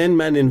 Main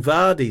men in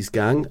Vardy's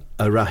gang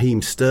are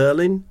Raheem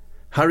Sterling,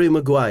 Harry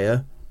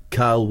Maguire,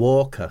 Kyle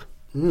Walker.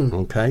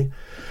 Okay.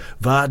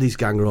 Vardy's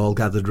gang are all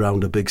gathered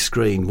round a big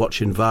screen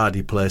watching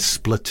Vardy play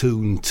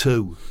Splatoon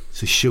 2.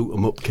 It's a shoot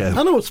 'em up game.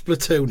 I know what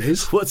Splatoon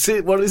is. What's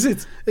it? What is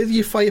it?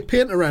 You fire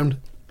paint around.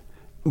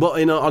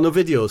 What, on a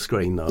video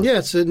screen though? Yeah,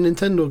 it's a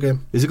Nintendo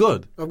game. Is it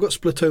good? I've got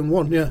Splatoon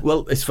 1, yeah.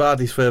 Well, it's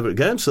Vardy's favourite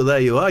game, so there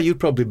you are. You'd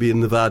probably be in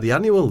the Vardy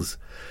Annuals.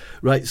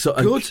 Right, so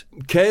Good.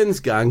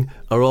 Kane's gang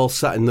are all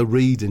sat in the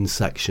reading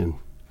section,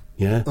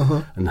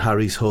 yeah? And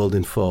Harry's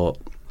holding fort.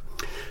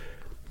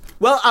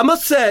 Well, I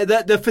must say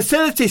that the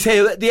facilities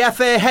here at the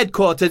FA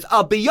headquarters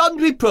are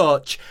beyond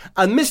reproach,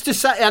 and in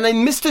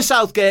Mr.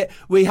 Southgate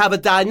we have a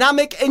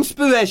dynamic,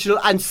 inspirational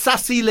and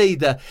sassy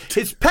leader.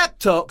 His pep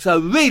talks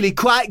are really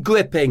quite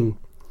gripping.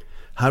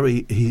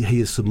 Harry, he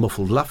hears some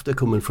muffled laughter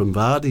coming from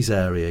Vardy's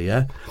area,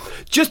 yeah?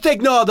 Just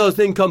ignore those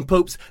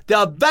nincompoops. They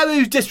are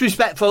very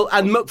disrespectful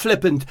and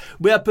muck-flippant.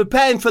 We are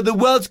preparing for the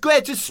world's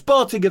greatest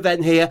sporting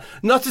event here,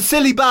 not a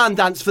silly barn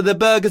dance for the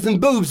Burgers and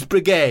Boobs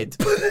Brigade.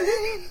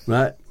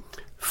 Right?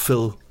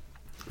 Phil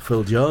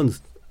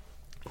Jones.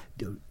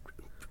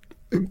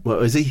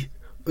 What is he?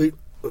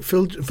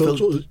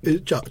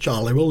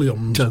 Charlie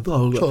Williams.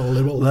 Charlie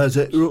Williams. There's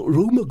a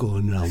rumour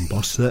going round,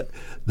 boss, that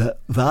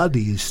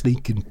Vardy is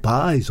sneaking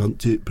pies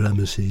onto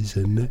premises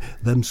and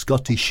them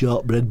Scottish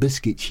shortbread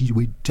biscuits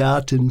with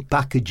tartan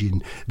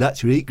packaging.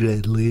 That's right,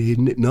 Gradley,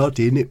 isn't it?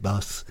 Naughty, innit it,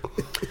 boss?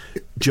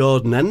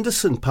 Jordan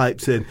Henderson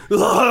pipes in.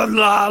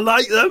 Oh, I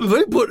like them.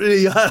 Very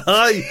putty.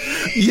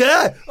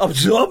 Yeah, I'm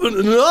sobbing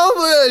and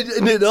over,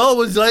 and it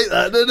always like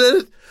that,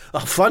 isn't it?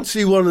 I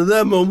fancy one of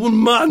them. I wouldn't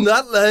mind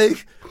that,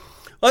 like.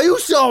 I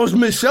used to always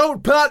miss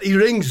out party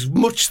rings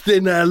much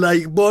thinner,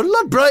 like, but a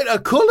lot brighter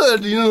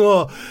coloured,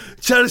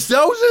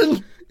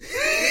 10,000.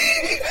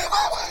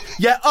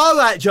 Yeah, all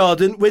right,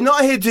 Jordan, we're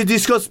not here to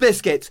discuss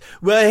biscuits.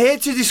 We're here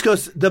to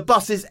discuss the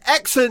boss's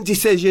excellent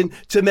decision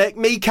to make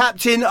me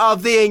captain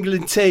of the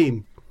England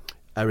team.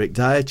 Eric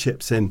Dyer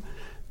chips in.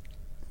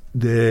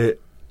 They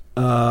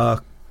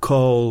are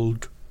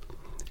called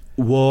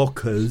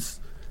Walker's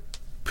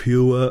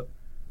Pure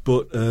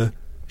Butter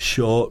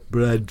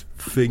Shortbread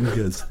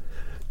Fingers.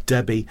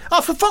 Debbie.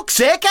 Oh, for fuck's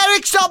sake,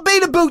 Eric, stop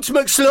being a Boots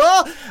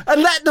McSlaw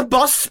and let the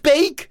boss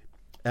speak.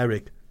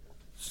 Eric.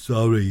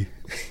 Sorry.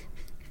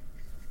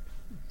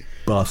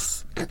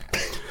 Boss.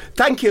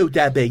 Thank you,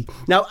 Debbie.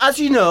 Now, as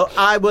you know,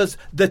 I was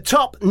the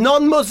top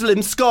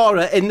non-Muslim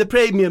scorer in the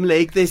Premium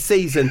League this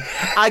season.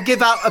 I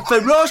give out a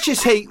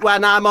ferocious heat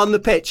when I'm on the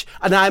pitch,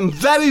 and I'm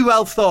very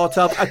well thought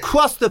of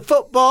across the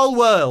football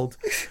world.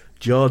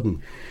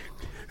 Jordan.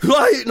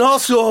 Right, and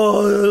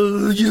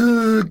also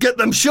you get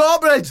them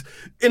shortbreads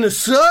in a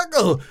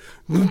circle.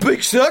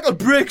 Big circle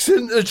breaks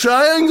into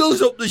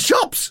triangles up the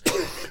shops.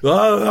 I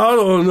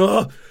don't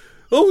know.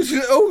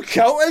 Oh,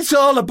 count, it's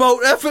all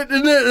about effort,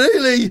 isn't it,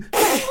 really?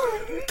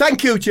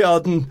 Thank you,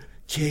 Jordan.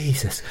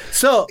 Jesus.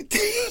 So,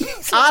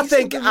 I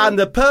think I'm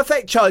the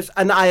perfect choice,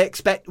 and I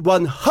expect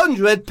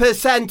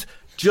 100%,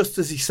 just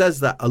as he says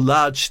that, a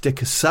large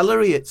stick of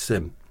celery hits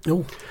him.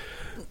 Oh.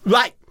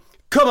 Right,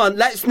 come on,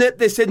 let's nip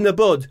this in the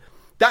bud.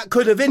 That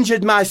could have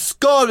injured my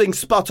scoring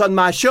spot on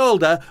my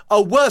shoulder,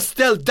 or worse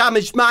still,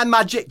 damaged my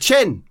magic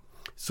chin.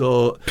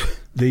 So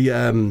the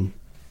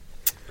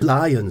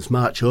Lions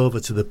march over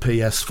to the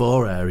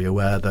PS4 area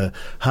where the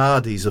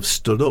Hardys have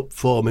stood up,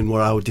 forming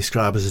what I would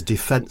describe as a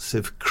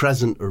defensive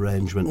crescent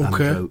arrangement.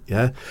 Okay. Andrew,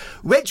 yeah?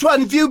 Which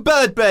one of you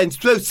bird brains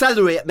threw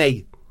celery at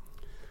me?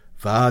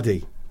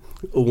 Vardy.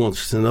 Who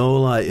wants to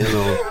know,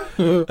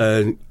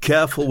 and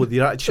careful with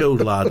your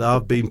attitude, lad.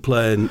 I've been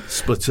playing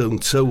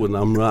Splatoon 2 and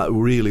I'm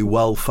really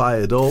well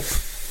fired up.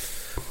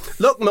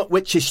 Look,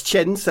 McWitch's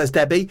chin, says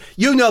Debbie.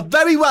 You know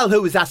very well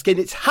who was asking.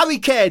 It's Harry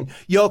Kane,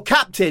 your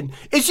captain.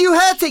 Is you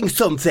hurting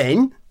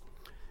something?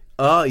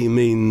 Oh, you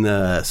mean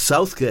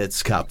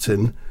Southgate's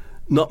captain,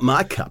 not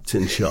my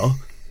captain, Shaw.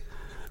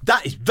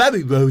 That is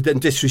very rude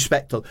and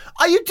disrespectful.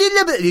 Are you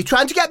deliberately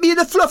trying to get me in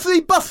a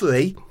fluffery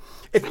buffery?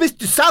 If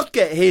Mr.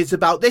 Southgate hears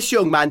about this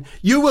young man,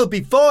 you will be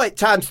for it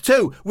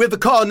 ×2 with a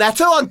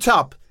cornetto on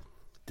top.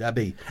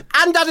 Debbie.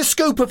 And add a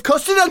scoop of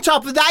custard on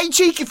top of that, you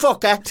cheeky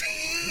fucker.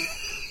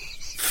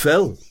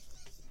 Phil.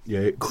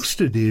 Yeah,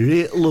 custard is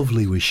really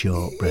lovely with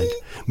shortbread.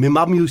 My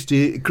mum used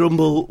to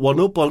crumble one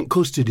up on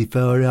custard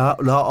for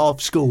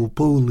off school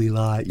poorly,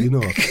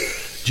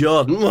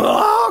 Jordan.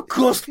 Oh,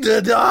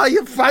 custard,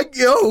 you thank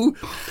you.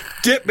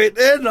 Dip it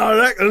in, I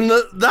reckon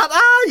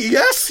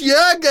yes,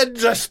 get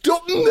dressed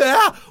up in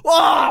there.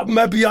 Oh,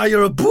 maybe I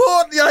hear a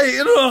boat,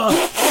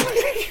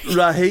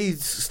 Raheed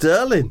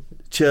Sterling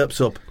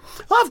chirps up.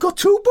 I've got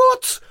 2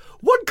 boats.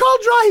 One called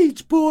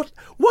Raheed's boat,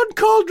 one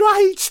called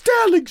Raheed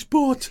Sterling's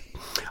boat.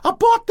 I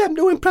bought them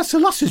to impress the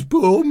lasses,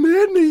 but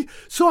mainly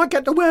so I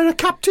get to wear a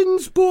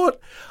captain's boat.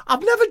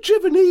 I've never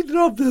driven either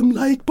of them,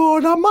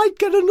 but I might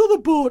get another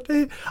boat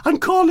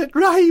and call it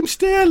Raheem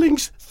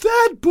Sterling's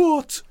 3rd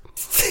boat.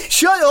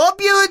 Shut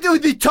up, you do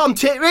the Tom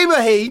Tittery,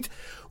 Raheed.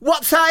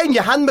 What's that in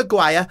your hand,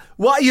 Maguire?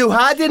 What are you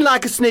hiding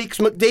like a sneak's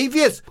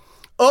McDevious?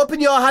 Open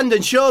your hand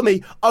and show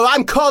me, or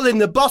I'm calling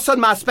the boss on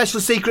my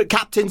special secret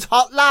captain's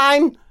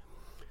hotline.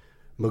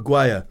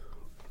 Maguire.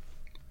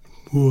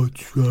 What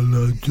shall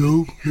I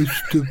do,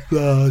 Mr.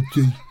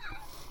 Vardy?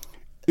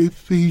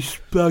 If he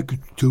sprags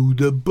to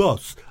the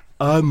boss,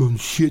 I'm on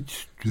shit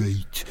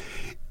street.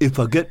 If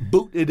I get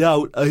booted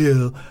out of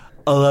here,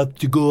 I'll have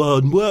to go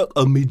and work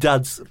on me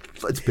dad's...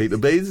 It's Peter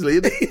Beasley,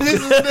 isn't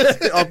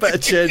it? I better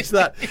change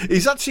that.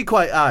 He's actually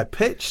quite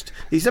high-pitched.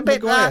 He's a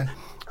bit...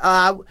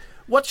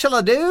 what shall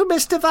I do,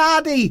 Mr.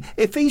 Vardy?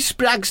 If he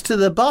sprags to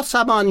the boss,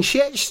 I'm on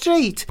shit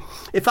street.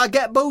 If I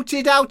get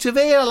booted out of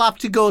here, I'll have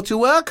to go to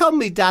work on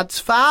me dad's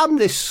farm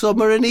this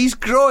summer and he's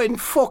growing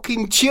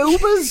fucking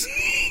tubers.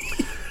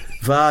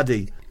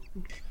 Vardy.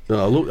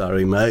 Oh, look,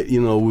 Harry, mate,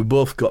 we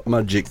both got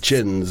magic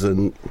chins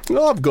and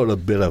I've got a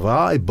bit of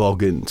eye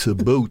bogging to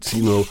boot,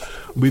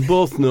 We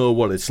both know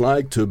what it's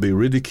like to be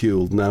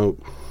ridiculed. Now,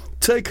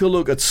 take a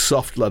look at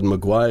soft lad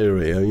Maguire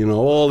here.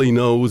 All he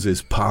knows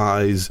is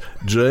pies,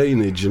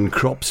 drainage and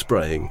crop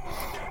spraying.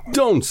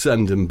 Don't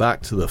send him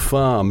back to the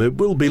farm. It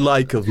will be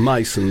like of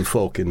mice and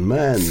fucking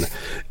men.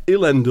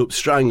 He'll end up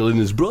strangling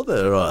his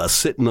brother or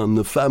sitting on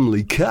the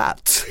family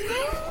cat.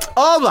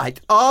 All right.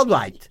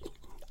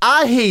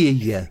 I hear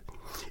you.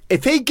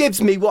 If he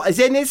gives me what is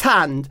in his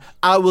hand,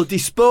 I will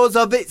dispose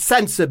of it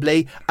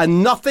sensibly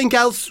and nothing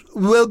else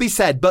will be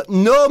said, but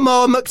no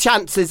more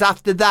McChances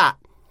after that.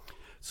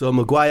 So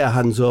Maguire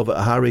hands over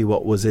to Harry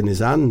what was in his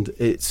hand.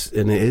 It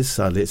is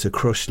sadly, it's a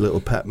crushed little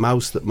pet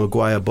mouse that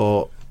Maguire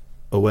brought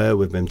away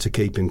with him to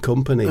keep him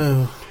company.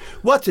 Oh.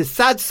 What a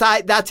sad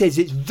sight that is.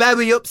 It's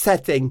very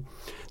upsetting.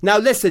 Now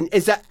listen,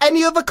 is there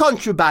any other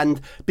contraband?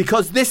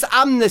 Because this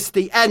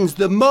amnesty ends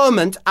the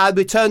moment I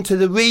return to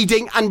the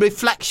reading and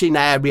reflection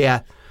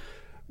area.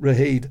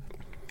 Rahid.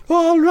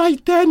 All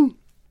right then.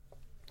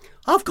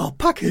 I've got a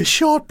packet of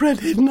shortbread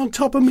hidden on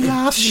top of my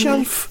arse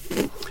shelf.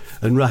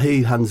 And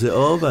Rahid hands it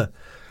over.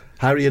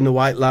 Harry and the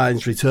White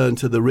Lions return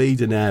to the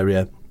reading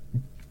area.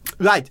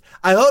 Right,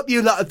 I hope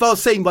you lot have all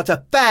seen what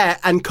a fair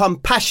and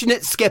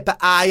compassionate skipper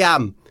I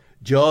am.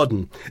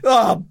 Jordan.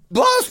 Oh,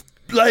 boss,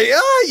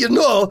 you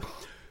know...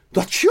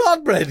 That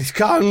shortbread has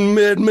kind of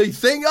made me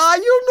think,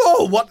 you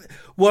know, what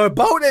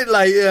about it,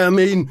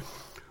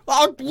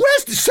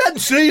 where's the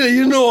sense,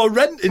 really,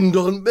 renting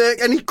don't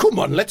make any... Come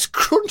on, let's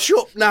crunch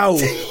up now.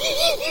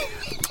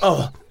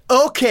 Oh,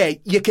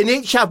 OK, you can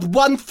each have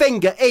one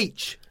finger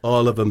each.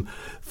 All of them.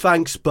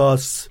 Thanks,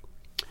 boss.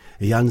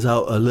 He hands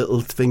out a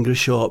little finger of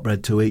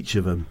shortbread to each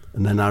of them,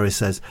 and then Harry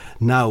says,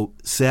 now,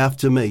 say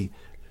after me,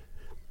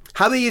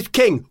 Harry is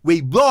king, we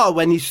roar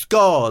when he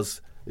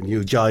scores. And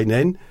you join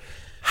in.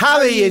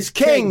 Harry is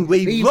king,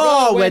 we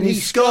roar when he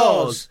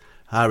scores.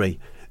 Harry,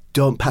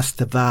 don't pass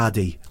the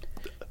Vardy.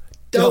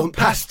 Don't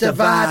pass the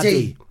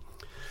Vardy.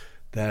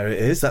 There it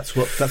is. That's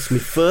my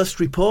first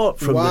report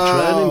from the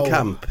training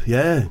camp.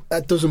 Yeah.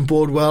 That doesn't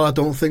bode well, I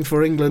don't think,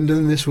 for England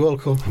in this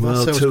World Cup.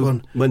 Well,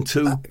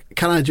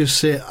 can I just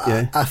say,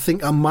 yeah. I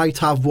think I might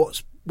have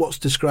what's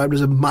described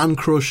as a man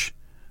crush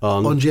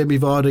on Jamie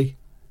Vardy.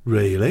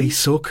 Really? He's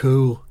so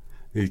cool.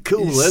 He's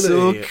cool, He's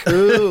isn't he? so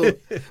cool.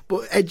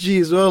 But edgy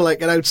as well,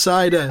 like an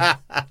outsider.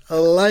 I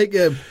like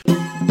him.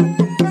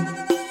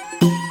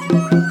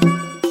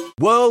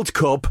 World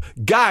Cup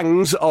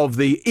gangs of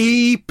the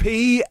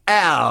EPL.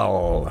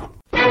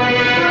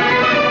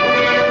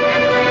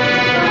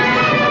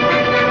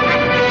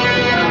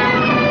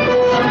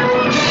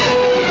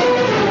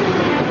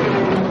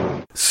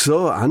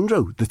 So,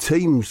 Andrew, the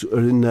teams are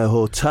in their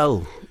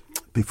hotel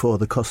before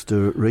the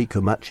Costa Rica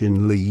match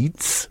in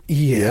Leeds.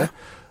 Yeah.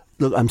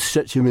 Look, I'm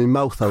stretching my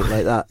mouth out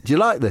like that. Do you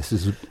like this?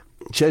 It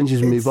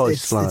changes my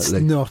voice slightly.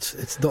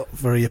 It's not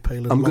very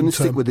appealing. I'm going to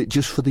stick with it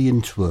just for the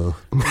intro.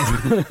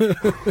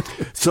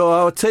 So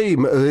our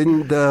team are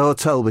in the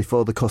hotel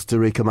before the Costa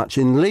Rica match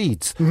in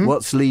Leeds. Mm-hmm.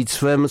 What's Leeds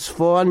famous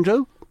for,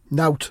 Andrew?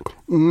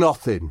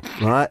 Nothing,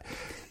 right?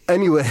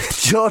 Anyway,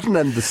 Jordan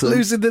Henderson...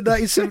 Losing the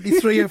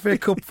 1973 FA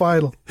Cup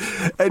final.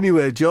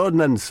 Anyway,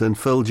 Jordan Henderson,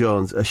 Phil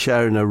Jones are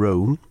sharing a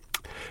room,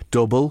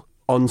 double...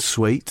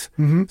 ensuite.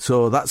 Mm-hmm.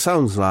 So that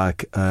sounds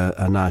like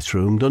a nice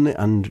room, doesn't it,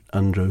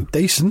 Andrew?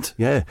 Decent.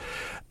 Yeah.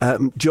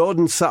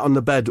 Jordan sat on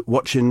the bed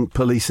watching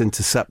Police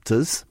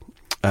Interceptors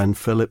and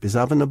Philip is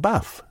having a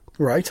bath.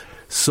 Right.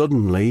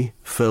 Suddenly,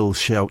 Phil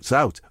shouts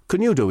out.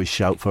 Can you do his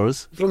shout for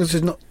us? As long as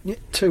it's not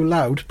too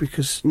loud,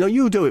 because... No,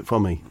 you do it for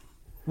me.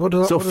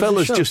 So Phil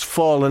has just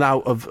fallen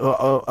out of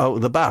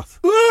the bath.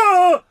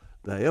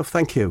 There you go,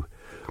 thank you.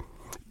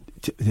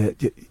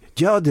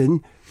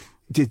 Jordan...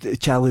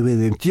 Charlie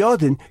Williams,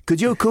 Jordan,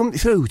 could you come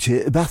through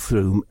to the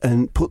bathroom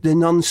and put the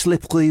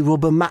non-slippery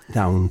rubber mat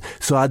down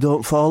so I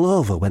don't fall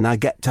over when I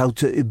get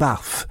out of the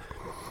bath?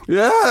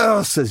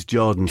 Yeah, says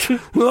Jordan.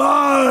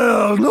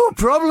 Oh, no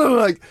problem,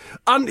 like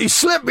Auntie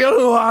Slip,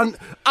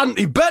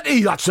 Auntie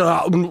Betty, that's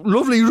a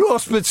lovely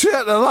roast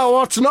potato, that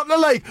what's not the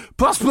like.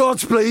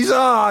 Passports, please,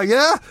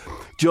 yeah?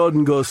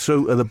 Jordan goes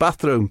through to the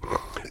bathroom.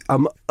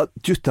 I'm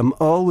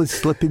always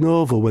slipping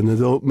over when I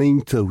don't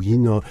mean to,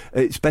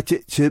 It's better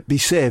to be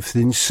safe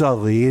than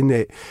sorry, isn't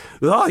it?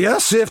 Oh, yeah,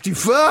 safety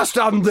first,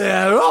 I'm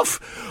there off.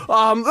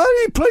 I'm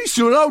very pleased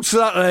to announce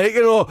that,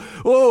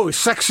 Oh,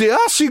 sexy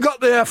ass you got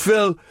there,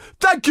 Phil.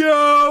 Thank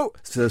you,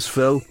 says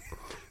Phil.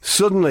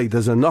 Suddenly,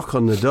 there's a knock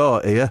on the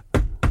door here.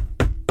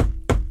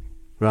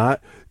 Right,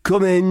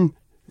 come in,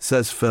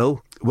 says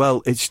Phil.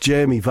 Well, it's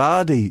Jamie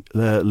Vardy,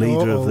 the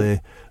leader of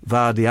the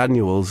Vardy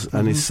Annuals,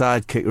 and his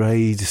sidekick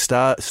Raheem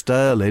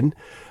Sterling,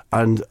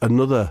 and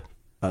another,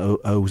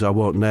 whose I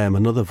won't name,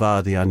 another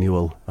Vardy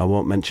Annual. I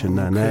won't mention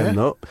their name,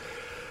 no.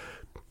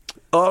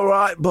 All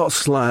right,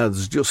 boss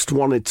lads, just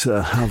wanted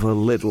to have a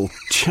little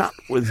chat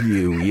with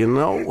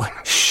you,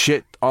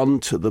 Shit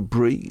onto the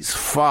breeze,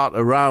 fart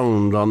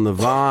around on the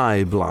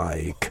vibe,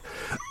 like.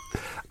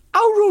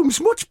 Our room's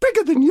much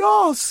bigger than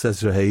yours,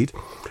 says Raheed.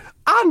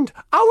 And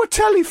our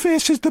telly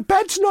faces the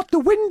bed's not the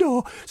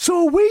window,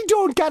 so we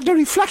don't get the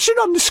reflection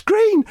on the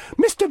screen.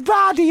 Mr.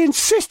 Vardy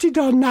insisted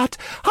on that.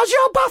 Has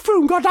your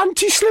bathroom got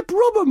anti-slip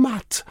rubber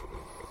mat?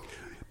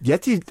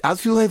 Yet it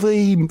has,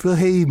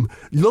 Raheem.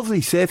 Lovely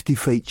safety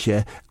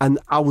feature, and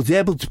I was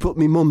able to put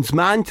my mum's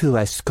mind to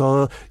rest,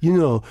 because,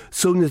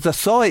 soon as I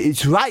saw it,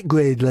 it's right,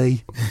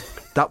 Gradley.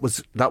 That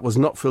was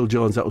not Phil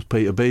Jones, that was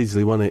Peter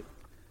Beasley, wasn't it?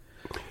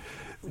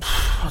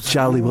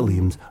 Charlie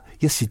Williams.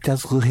 Yes, it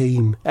does,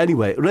 Raheem.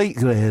 Anyway, right,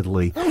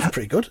 Gradley. That was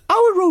pretty good.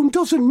 Our bathroom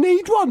doesn't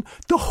need one.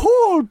 The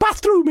whole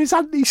bathroom is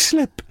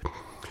anti-slip.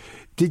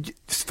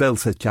 Phil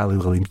said Charlie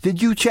Williams, did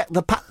you check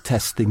the pat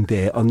testing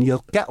date on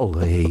your kettle,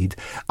 Rahid?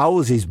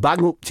 Ours is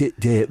bang up to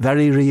date,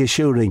 very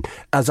reassuring,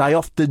 as I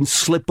often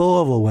slip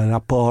over when I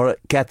pour a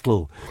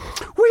kettle.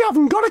 We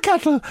haven't got a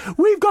kettle.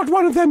 We've got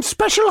one of them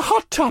special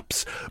hot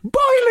taps.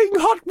 Boiling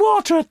hot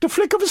water at the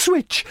flick of a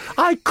switch.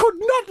 I could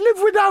not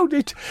live without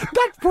it.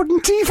 That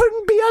wouldn't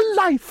even be a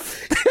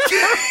life.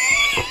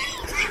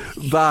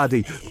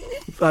 Vardy.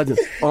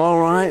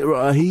 All right,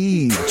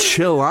 Rahid,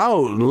 chill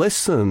out and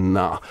listen.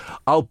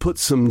 I'll put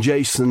some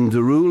Jason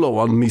Derulo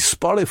on me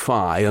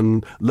Spotify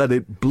and let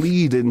it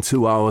bleed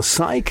into our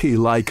psyche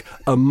like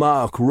a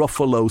Mark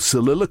Ruffalo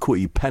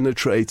soliloquy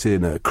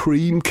penetrating a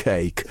cream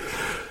cake.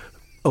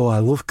 Oh, I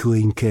love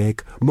cream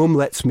cake. Mum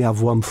lets me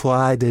have one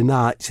Friday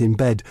nights in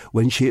bed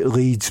when she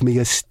reads me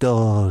a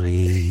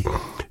story.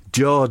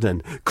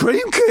 Jordan,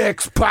 cream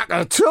cake's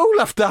packer too.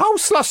 Left the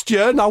house last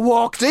year and I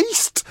walked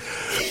east.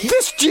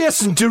 This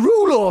Jason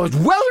Derulo is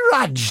well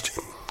raged.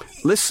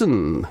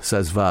 Listen,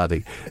 says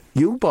Vardy,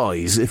 you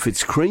boys, if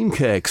it's cream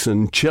cakes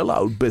and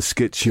chill-out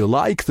biscuits you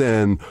like,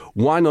 then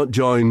why not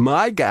join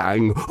my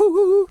gang?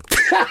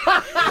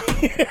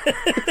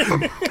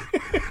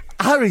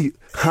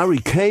 Harry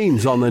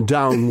Kane's on a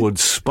downward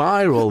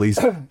spiral. He's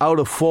out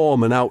of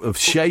form and out of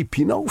shape.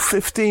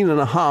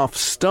 15.5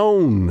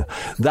 stone.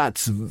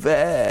 That's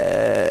very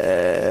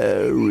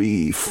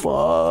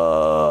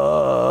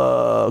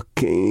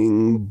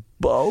fucking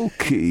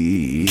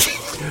bulky.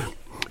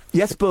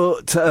 Yes,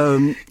 but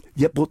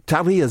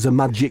Harry has a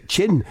magic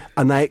chin,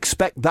 and I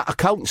expect that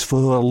accounts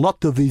for a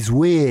lot of his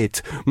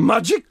weight.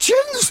 Magic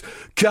chins?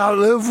 Can't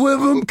live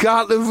with them,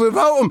 can't live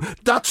without them.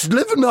 That's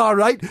living all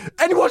right.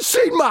 Anyone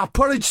seen my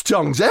porridge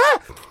tongues, eh?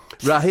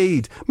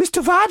 Rahid,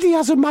 Mr. Vardy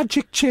has a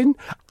magic chin,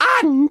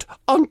 and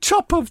on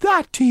top of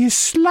that, he is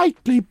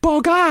slightly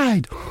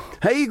bog-eyed.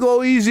 Hey,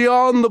 go easy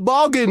on the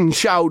boggin,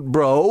 shout,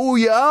 bro,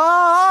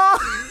 yeah?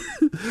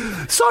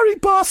 Sorry,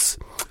 boss.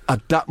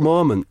 At that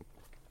moment,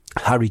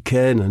 Harry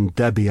Kane and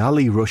Debbie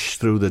Alley rushed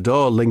through the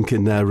door,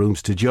 linking their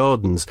rooms to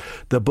Jordan's.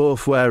 They're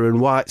both wearing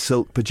white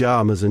silk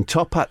pyjamas and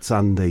top hats,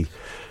 Andy.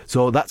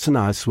 So that's a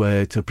nice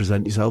way to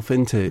present yourself,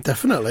 isn't it?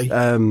 Definitely.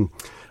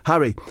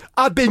 Harry,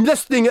 I've been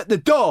listening at the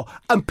door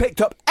and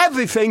picked up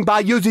everything by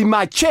using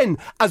my chin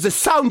as a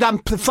sound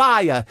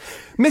amplifier.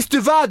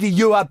 Mr. Vardy,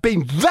 you have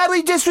been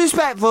very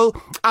disrespectful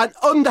and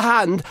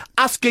underhand,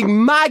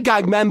 asking my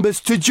gang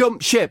members to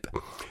jump ship.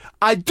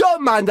 I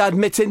don't mind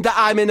admitting that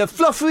I'm in a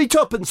fluffery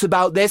tuppence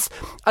about this,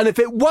 and if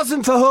it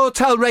wasn't for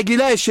hotel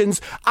regulations,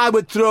 I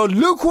would throw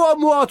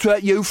lukewarm water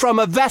at you from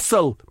a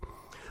vessel.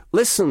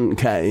 Listen,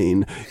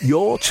 Kane,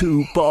 your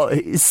two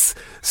boys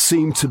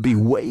seem to be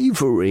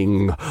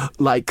wavering,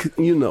 like,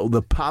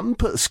 the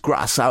pampas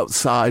grass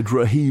outside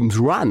Raheem's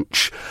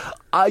ranch.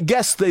 I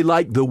guess they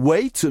like the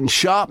weight and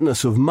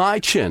sharpness of my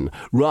chin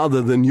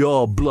rather than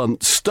your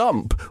blunt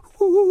stump.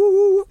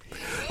 Ooh.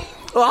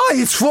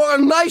 It's for a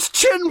nice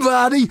chin,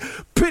 Vardy.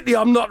 Pity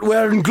I'm not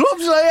wearing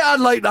gloves. I'd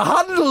like to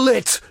handle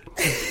it.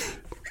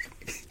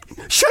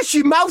 Shut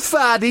your mouth,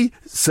 Vardy,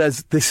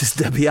 says, this is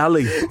Debbie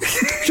Alley.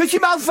 Shut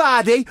your mouth,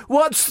 Vardy.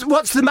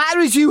 What's the matter?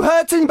 Is you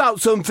hurting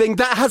about something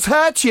that has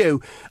hurt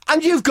you?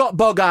 And you've got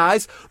bug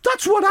eyes.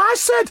 That's what I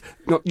said.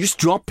 No, just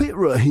drop it,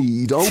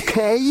 Rahid,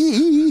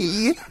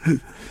 okay?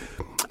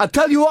 I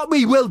tell you what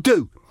we will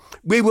do.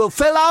 We will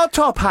fill our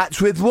top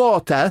hats with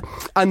water,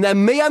 and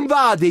then me and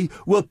Vardy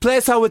will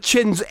place our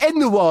chins in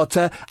the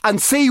water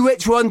and see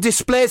which one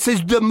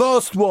displaces the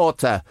most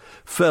water.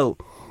 Phil,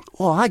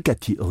 I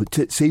get you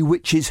to see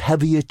which is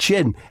heavier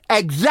chin.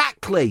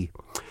 Exactly.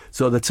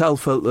 So they tell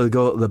Phil to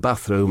go to the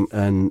bathroom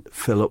and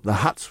fill up the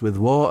hats with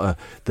water.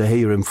 They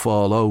hear him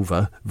fall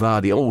over.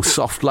 Vardy,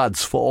 soft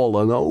lad's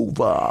fallen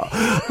over.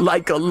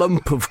 Like a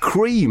lump of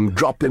cream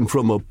dropping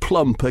from a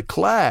plump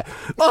eclair.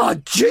 Oh,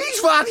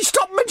 jeez, Vardy,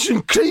 stop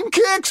mentioning cream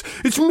cakes.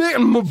 It's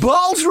making my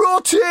balls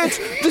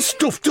rotate. This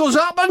stuff does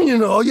happen,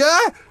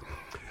 yeah?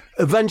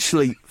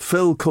 Eventually,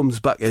 Phil comes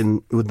back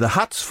in with the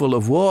hats full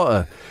of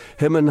water.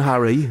 Him and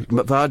Harry,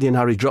 Vardy and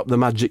Harry, drop the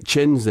magic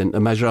chins in to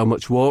measure how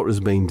much water has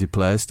been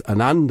displaced. And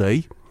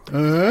Andy,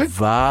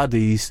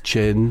 Vardy's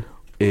chin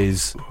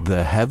is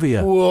the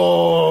heavier.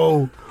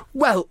 Whoa.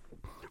 Well,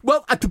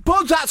 I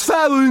suppose that's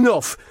fair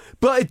enough.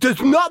 But it does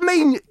not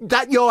mean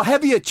that your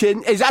heavier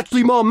chin is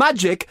actually more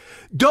magic.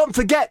 Don't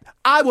forget,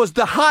 I was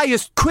the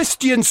highest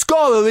Christian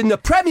scorer in the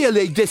Premier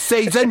League this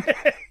season.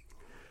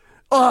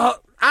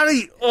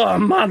 Harry,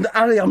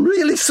 Harry, I'm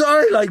really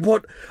sorry,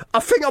 but I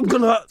think I'm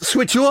going to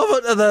switch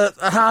over to the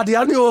Hardy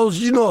Annuals,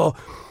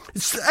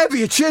 It's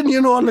heavier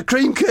chin, on the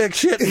cream cake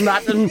shit and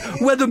that, and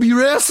Weatherby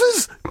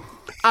races.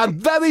 I'm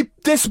very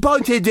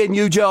disappointed in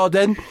you,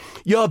 Jordan.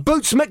 You're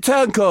Boots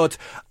McTurncoat.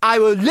 I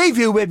will leave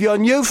you with your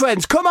new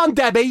friends. Come on,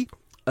 Debbie.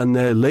 And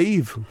they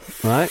leave,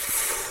 right?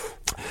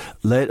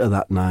 Later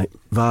that night,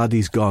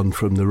 Vardy's gone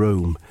from the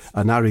room,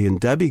 and Harry and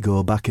Debbie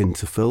go back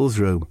into Phil's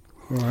room.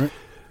 Right.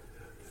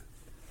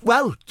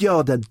 Well,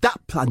 Jordan,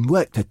 that plan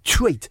worked a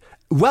treat.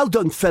 Well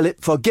done,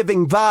 Philip, for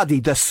giving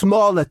Vardy the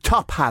smaller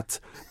top hat.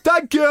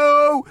 Thank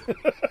you!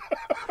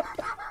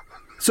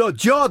 So,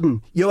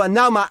 Jordan, you are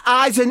now my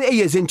eyes and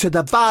ears into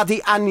the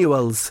Vardy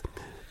annuals.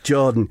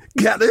 Jordan,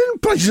 get in,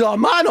 please, oh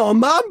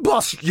man,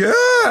 boss,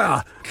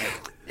 yeah!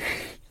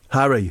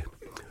 Harry,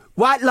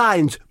 White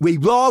Lions, we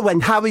roar when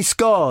Harry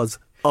scores.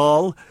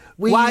 All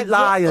White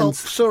Lions. Oh,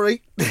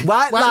 sorry.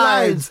 White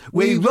Lions,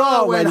 we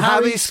roar when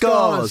Harry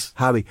scores.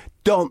 Harry,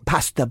 don't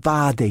pass to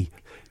Vardy.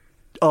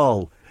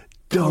 All,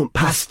 don't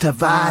pass to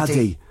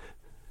Vardy.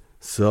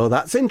 So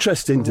that's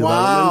interesting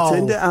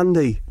development, isn't it,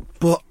 Andy?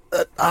 But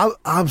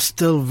I'm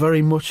still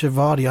very much a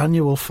Vardy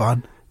annual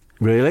fan.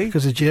 Really?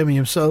 Because of Jamie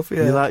himself,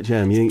 yeah. You like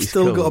Jamie? You think he's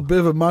still cool? got a bit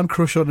of a man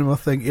crush on him, I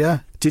think, yeah.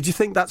 Did you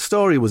think that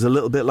story was a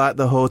little bit like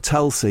the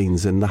hotel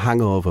scenes in the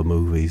Hangover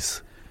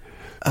movies?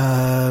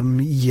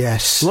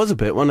 Yes. It was a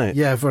bit, wasn't it?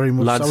 Yeah, very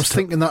much. Lads I was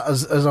thinking that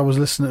as I was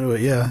listening to it,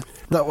 yeah.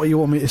 That what you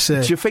want me to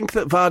say? Do you think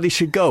that Vardy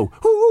should go,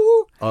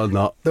 ooh, or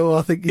not? No,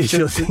 I think he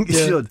should. He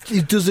should.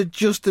 He does it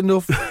just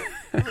enough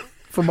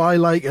for my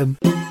liking.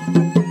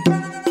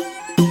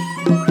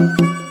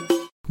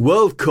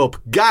 World Cup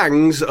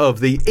gangs of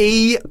the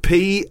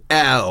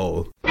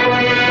EPL.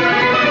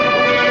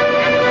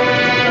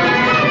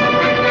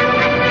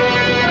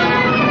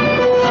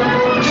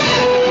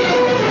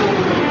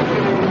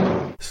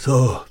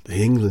 So, the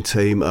England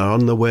team are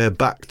on their way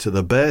back to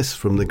the base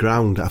from the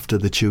ground after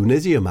the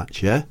Tunisia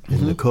match, yeah?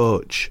 In the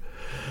coach.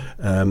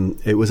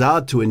 It was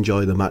hard to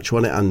enjoy the match,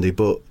 wasn't it, Andy?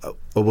 But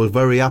I was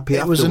very happy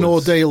afterwards. It was an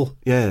ordeal.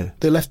 Yeah.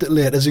 They left it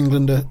late, as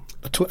England are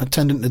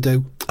tending to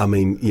do. I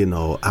mean, you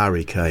know,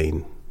 Harry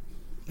Kane.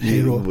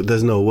 Hero.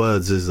 There's no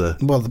words, is there?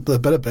 Well, there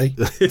better be.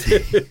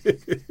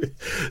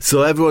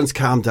 So everyone's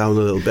calmed down a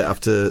little bit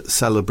after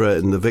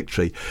celebrating the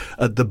victory.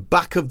 At the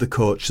back of the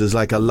coach, there's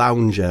like a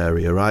lounge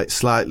area, right?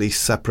 Slightly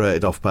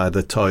separated off by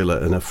the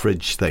toilet and a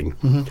fridge thing.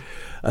 Mm-hmm.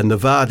 And the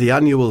Vardy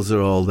annuals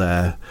are all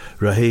there.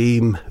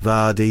 Raheem,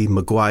 Vardy,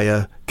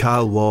 Maguire,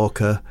 Kyle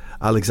Walker,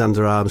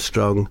 Alexander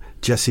Armstrong,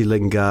 Jesse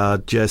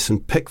Lingard, Jason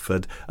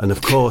Pickford, and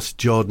of course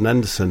Jordan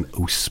Henderson,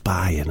 who's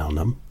spying on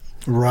them.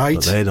 Right.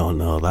 But they don't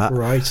know that.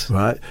 Right.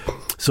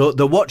 So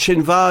they're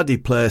watching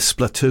Vardy play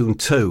Splatoon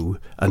 2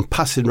 and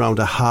passing round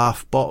a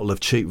half bottle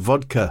of cheap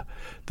vodka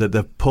that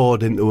they've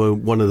poured into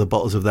one of the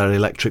bottles of their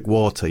electric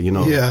water, you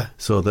know,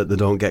 so that they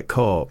don't get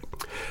caught.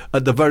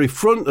 At the very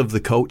front of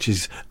the coach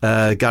is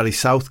Gary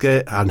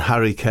Southgate and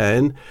Harry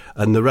Kane,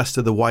 and the rest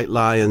of the White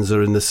Lions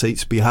are in the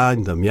seats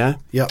behind them, yeah?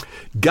 Yep.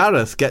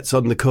 Gareth gets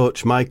on the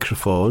coach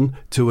microphone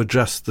to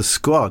address the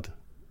squad,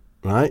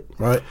 right?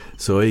 Right.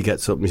 So he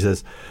gets up and he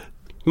says,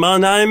 "My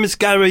name is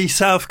Gary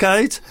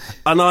Southgate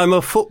and I'm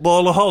a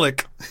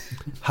footballaholic."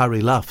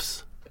 Harry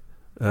laughs.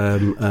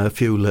 A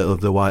few little of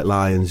the White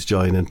Lions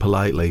join in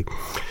politely.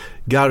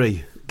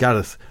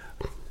 Gareth,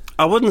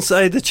 I wouldn't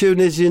say the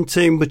Tunisian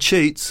team were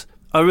cheats.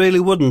 I really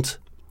wouldn't.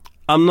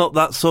 I'm not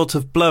that sort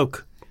of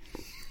bloke.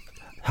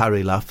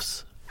 Harry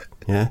laughs.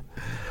 Yeah.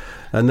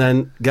 And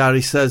then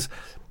Gary says,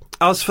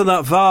 as for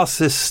that VAR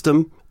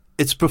system,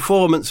 its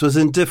performance was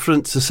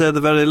indifferent to say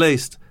the very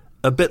least.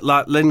 A bit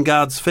like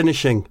Lingard's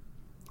finishing.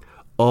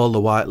 All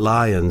the White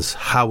Lions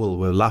howl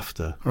with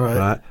laughter.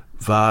 Right?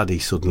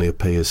 Vardy suddenly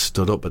appears,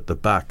 stood up at the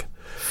back.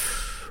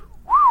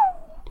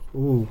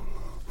 Ooh.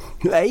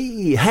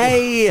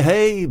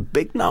 Hey,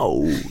 big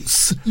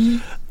nose.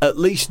 At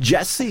least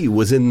Jesse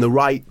was in the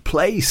right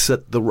place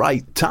at the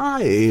right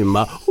time.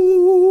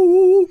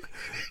 Ooh.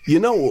 You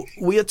know,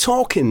 we are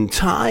talking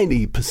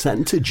tiny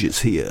percentages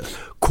here.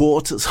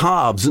 Quarters,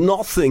 halves,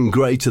 nothing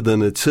greater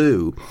than a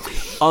 2.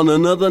 On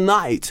another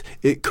night,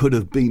 it could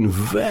have been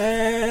very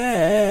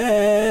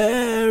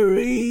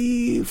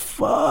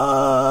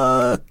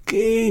fucking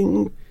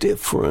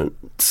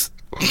different.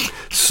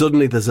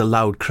 Suddenly there's a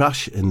loud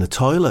crash in the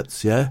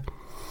toilets, yeah?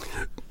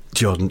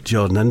 Jordan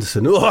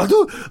Henderson. Woo!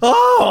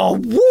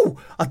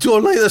 I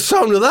don't like the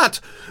sound of that.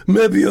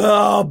 Maybe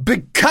a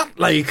big cat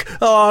lake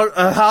or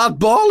a hard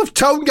ball of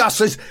town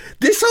gas. Is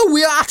this how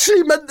we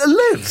actually meant to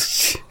live?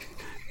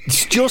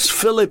 It's just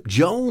Philip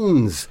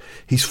Jones.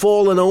 He's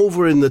fallen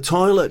over in the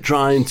toilet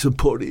trying to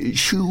put his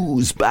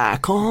shoes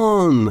back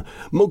on.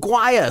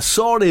 Maguire,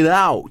 sort it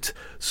out.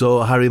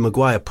 So Harry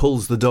Maguire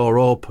pulls the door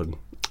open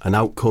and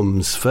out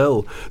comes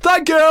Phil.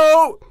 Thank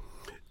you!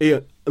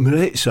 I'm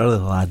really sorry,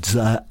 lads.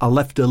 I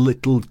left a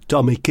little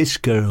Tommy Kiss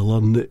girl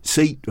on the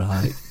seat,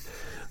 right?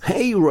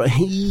 Hey,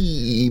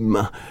 Raheem,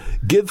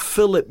 give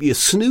Philip your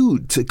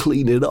snood to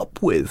clean it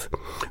up with.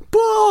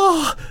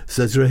 Bah,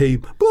 says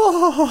Raheem.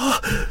 Bah,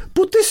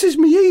 but this is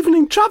me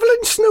evening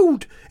travelling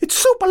snood. It's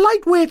super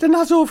lightweight and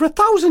has over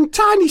 1,000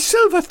 tiny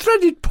silver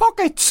threaded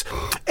pockets,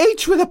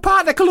 each with a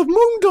particle of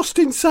moon dust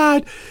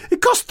inside.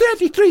 It cost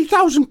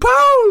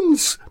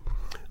 £33,000.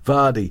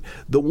 Vardy,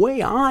 the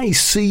way I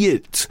see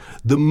it,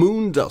 the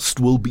moon dust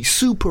will be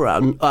super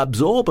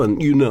absorbent,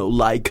 you know,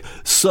 like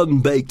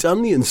sun-baked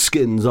onion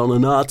skins on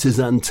an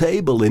artisan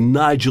table in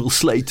Nigel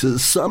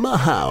Slater's summer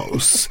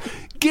house.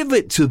 Give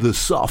it to the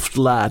soft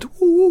lad.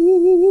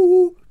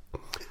 Ooh.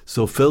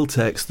 So Phil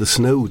takes the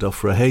snood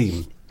off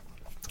Raheem.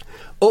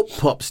 Up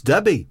pops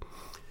Debbie.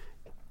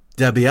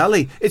 Debbie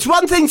Alley. It's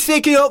one thing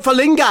sticking up for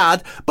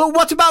Lingard, but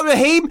what about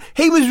Raheem?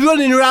 He was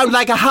running around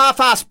like a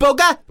half-assed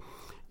bugger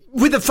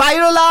with a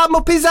fire alarm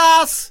up his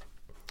arse.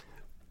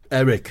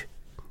 Eric,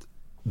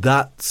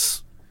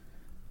 that's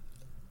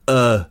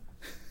a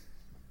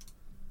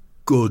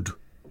good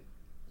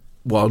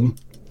one.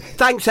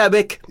 Thanks,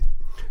 Eric.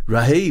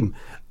 Raheem,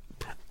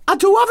 I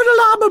do have an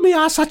alarm on my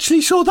arse,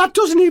 actually, so that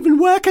doesn't even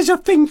work as a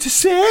thing to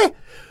say.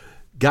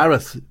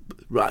 Gareth,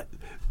 right,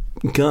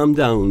 calm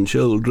down,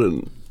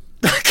 children.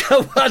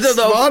 I don't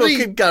know how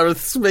fucking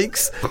Gareth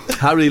speaks.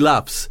 Harry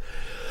laughs.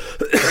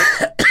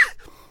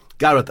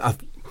 Gareth,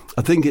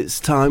 I think it's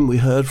time we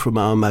heard from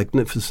our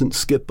magnificent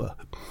skipper.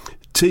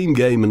 Team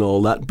game and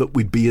all that, but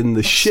we'd be in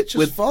the shit just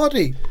with...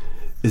 Vardy.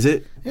 Is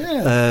it?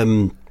 Yeah.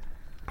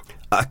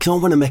 I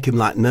don't want to make him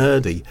like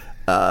nerdy.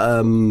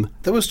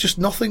 There was just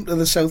nothing to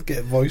the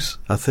Southgate voice.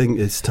 I think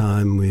it's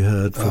time we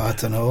heard from... I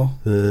don't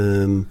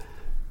know.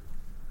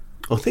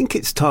 I think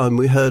it's time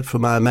we heard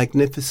from our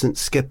magnificent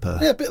skipper.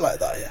 Yeah, a bit like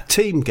that, yeah.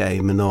 Team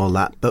game and all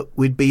that, but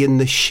we'd be in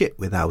the shit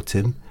without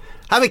him.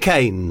 Harry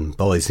Kane,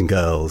 boys and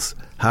girls.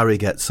 Harry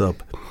gets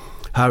up.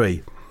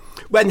 Harry.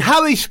 When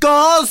Harry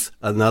scores,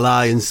 and the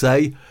Lions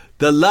say,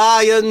 the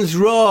Lions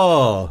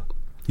roar.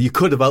 You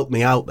could have helped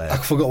me out there. I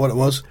forgot what it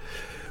was.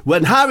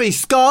 When Harry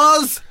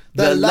scores,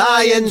 the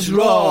Lions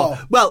roar.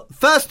 Well,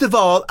 first of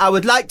all, I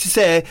would like to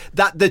say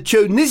that the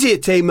Tunisia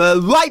team are a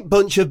right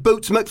bunch of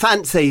Boots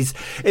McFancies.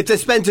 If they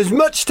spent as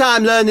much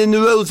time learning the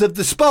rules of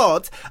the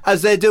sport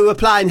as they do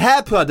applying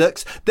hair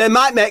products, they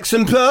might make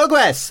some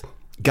progress.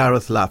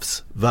 Gareth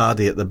laughs.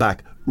 Vardy at the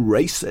back.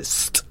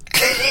 Racist.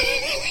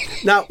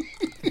 Now,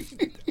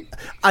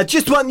 I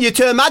just want you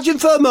to imagine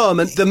for a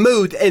moment the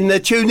mood in the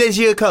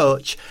Tunisia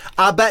coach.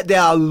 I bet they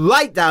are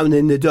right down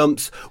in the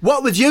dumps.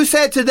 What would you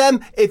say to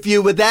them if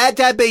you were there,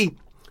 Debbie?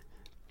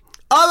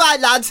 All right,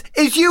 lads,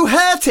 is you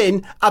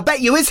hurting? I bet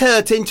you is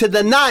hurting to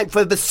the ninth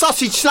with a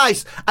sausage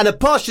slice and a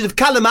portion of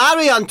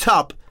calamari on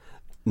top.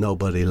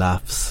 Nobody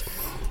laughs.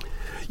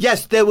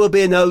 Yes, there will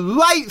be a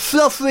right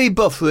fluffery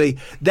buffery.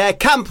 Their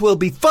camp will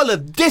be full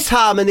of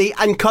disharmony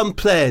and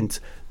complaint.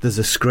 There's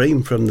a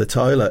scream from the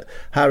toilet.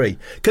 Harry,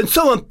 can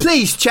someone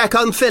please check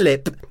on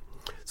Philip?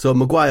 So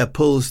Maguire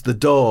pulls the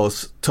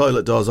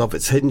toilet doors off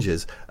its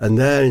hinges, and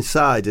there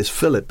inside is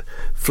Philip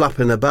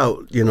flapping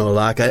about,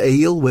 like an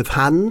eel with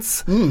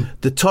hands.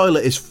 The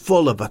toilet is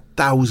full of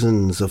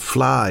thousands of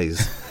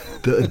flies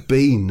that had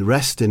been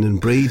resting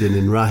and breeding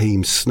in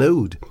Raheem's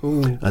snood.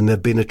 And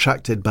they've been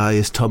attracted by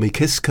his Tommy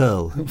Kiss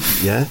curl.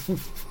 Yeah?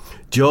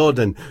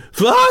 Jordan,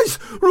 flies!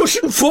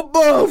 Russian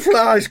football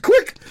flies,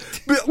 quick!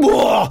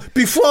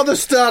 Before they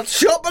start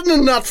shopping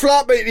and that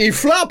flappity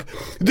flap,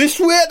 this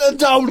way to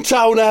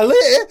downtown LA.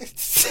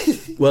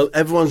 Well,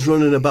 everyone's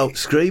running about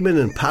screaming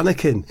and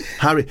panicking.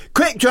 Harry,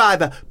 quick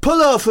driver, pull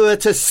over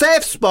at a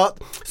safe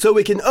spot so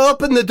we can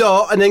open the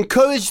door and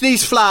encourage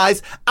these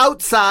flies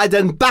outside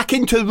and back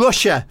into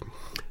Russia.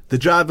 The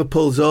driver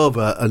pulls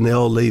over and they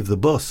all leave the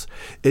bus.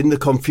 In the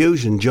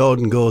confusion,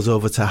 Jordan goes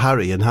over to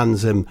Harry and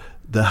hands him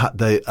the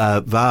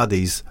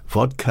Vardy's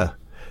vodka.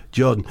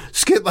 Jordan,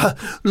 Skipper,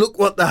 look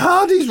what the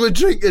Hardys were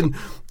drinking.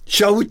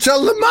 Shall we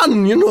tell the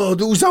man,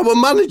 who's our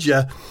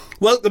manager?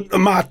 Welcome to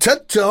my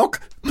TED Talk.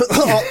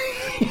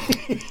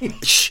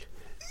 Shh,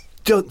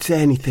 don't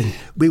say anything.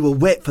 We will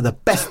wait for the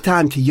best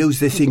time to use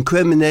this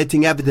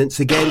incriminating evidence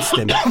against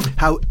him.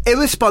 How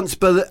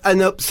irresponsible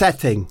and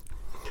upsetting.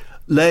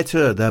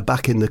 Later, they're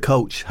back in the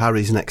coach.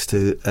 Harry's next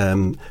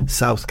to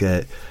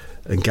Southgate.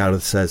 And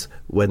Gareth says,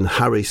 when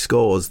Harry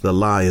scores, the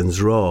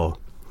Lions roar.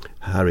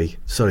 Harry,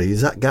 sorry,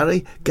 is that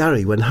Gary?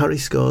 Gary, when Harry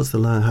scores, the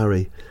Lions,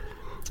 Harry.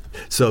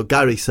 So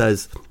Gareth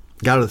says,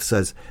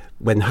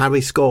 when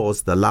Harry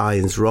scores, the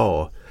Lions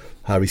roar.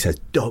 Harry says,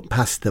 don't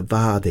pass to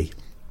Vardy.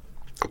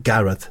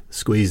 Gareth,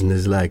 squeezing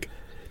his leg,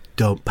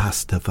 don't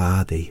pass to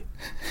Vardy.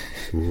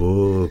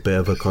 Whoa, bit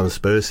of a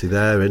conspiracy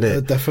there, isn't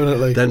it?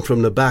 Definitely. Then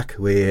from the back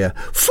we hear,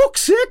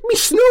 fuck's sake, me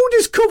snood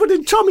is covered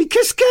in Tommy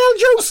Kiss curl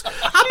juice.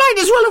 I might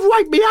as well have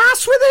wiped me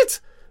ass with it.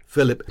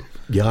 Philip,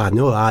 yeah, I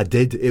know I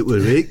did. It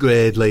was right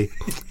gradely.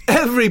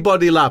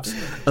 Everybody laughs,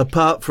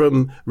 apart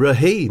from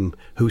Raheem,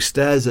 who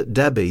stares at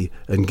Debbie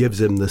and gives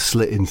him the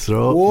slitting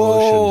throat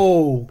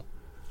motion.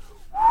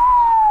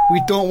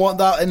 We don't want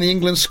that in the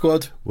England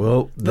squad.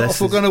 Well, not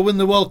if we're going to win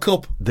the World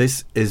Cup.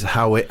 This is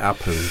how it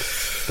happened.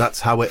 That's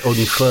how it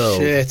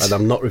unfurled. Shit. And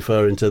I'm not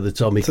referring to the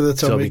Tommy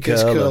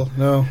Kiss curl.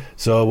 No.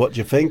 So what do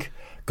you think?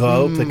 God, I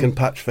hope they can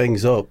patch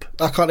things up.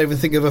 I can't even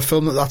think of a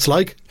film that's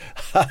like.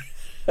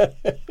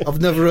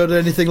 I've never heard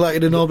anything like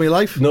it in all my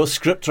life. No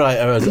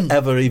scriptwriter has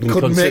ever even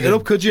couldn't make it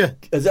up, could you?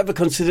 Has ever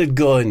considered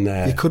going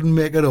there? You couldn't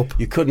make it up.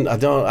 You couldn't.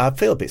 I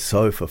feel a bit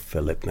sorry for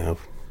Philip now.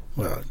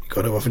 Well, you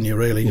got to, haven't you,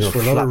 really? For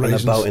a lot of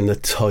reasons. About in the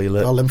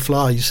toilet. All them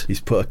flies. He's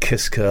put a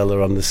kiss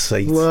curler on the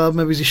seat. Well,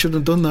 maybe he shouldn't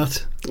have done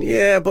that.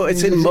 Yeah, but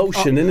it's in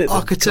motion, isn't it?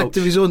 Architect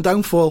of his own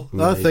downfall,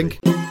 maybe. I think.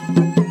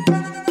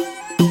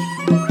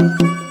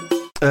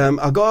 I'm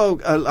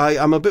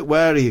a bit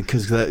wary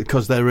because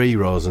they're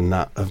heroes and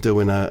that of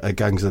doing a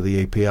Gangs of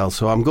the EPL.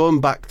 So I'm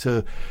going back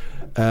to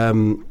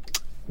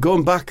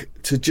going back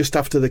to just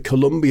after the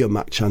Colombia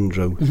match,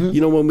 Andrew, you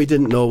know, when we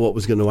didn't know what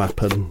was going to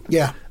happen.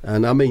 Yeah.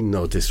 And I mean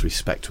no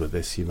disrespect with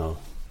this, you know.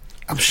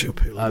 I'm sure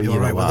people will be You all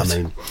know right what with I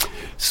it. mean.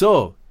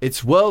 So,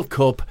 it's World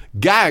Cup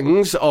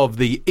Gangs of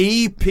the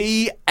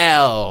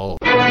EPL.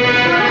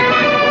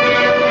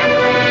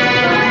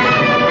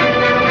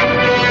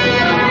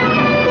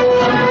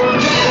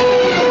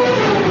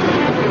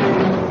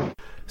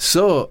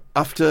 So,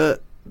 after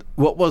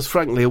what was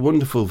frankly a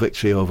wonderful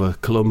victory over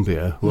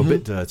Colombia, were a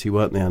bit dirty,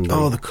 weren't they, Andy?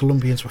 Oh, the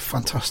Colombians were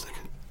fantastic.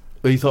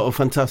 You thought it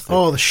fantastic?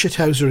 Oh, the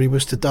shithousery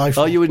was to die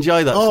for. Oh, you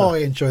enjoy that? Oh, sir? I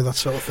enjoy that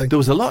sort of thing. There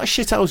was a lot of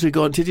shithousery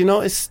going. Did you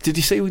notice? Did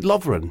you see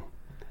Lovren?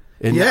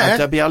 Yeah.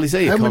 Debbie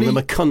Alizé How calling many- him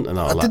a cunt and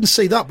all I that. didn't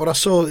see that, but I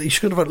saw he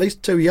should have at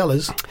least 2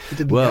 yellows. He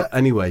didn't Well, get.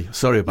 anyway,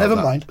 sorry about Never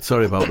that. mind.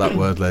 Sorry about that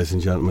word, ladies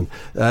and gentlemen.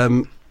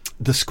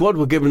 The squad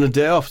were given a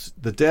day off.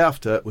 The day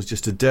after was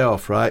just a day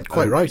off, right?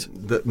 Quite right.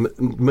 The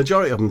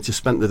majority of them just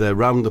spent the day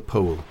round the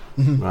pool,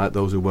 right?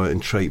 Those who weren't in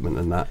treatment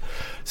and that.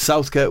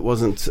 Southgate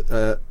wasn't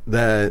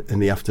there in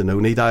the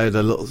afternoon. He'd hired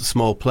a little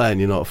small plane,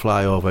 you know, to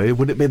fly over.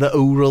 Would it be the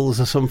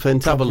Urals or something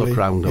to have a look Probably,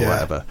 round or yeah.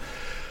 whatever?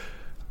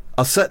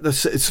 I'll set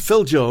this. It's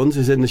Phil Jones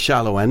is in the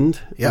shallow end,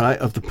 Yep. right,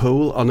 of the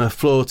pool on a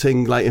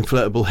floating, like,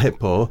 inflatable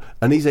hippo,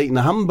 and he's eating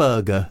a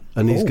hamburger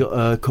and he's got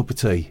a cup of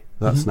tea.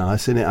 That's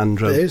nice, isn't it,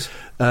 Andrew? It is.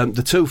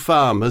 The two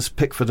farmers,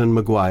 Pickford and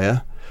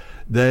Maguire,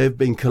 they've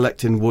been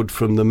collecting wood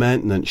from the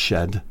maintenance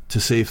shed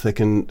to see if they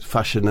can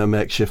fashion a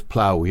makeshift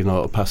plough, you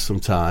know, to pass some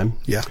time.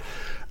 Yeah.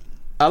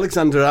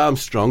 Alexander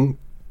Armstrong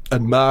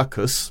and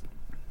Marcus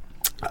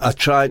are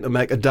trying to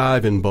make a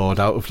diving board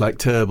out of, like,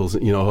 tables,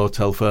 you know,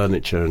 hotel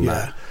furniture and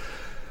that.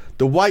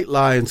 The White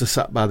Lions are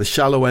sat by the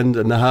shallow end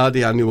and the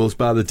Hardy Annuals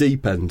by the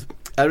deep end.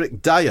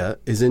 Eric Dyer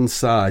is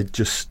inside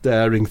just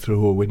staring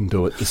through a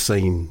window at the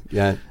scene.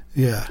 Yeah.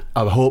 Yeah.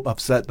 I hope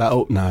I've set that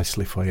up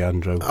nicely for you,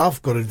 Andrew.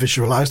 I've got it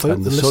visualised. I hope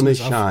And the the sun is listeners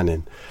have.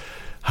 shining.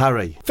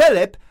 Harry.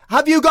 Philip,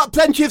 have you got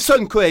plenty of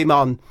sun cream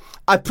on?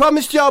 I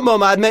promised your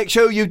mum I'd make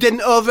sure you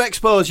didn't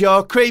overexpose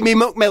your creamy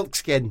muck milk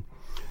skin.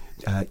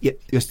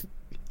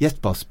 Yes,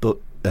 boss, but...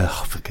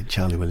 fucking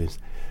Charlie Williams.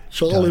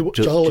 Charlie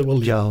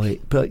Williams.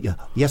 Charlie, but yeah,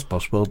 yes,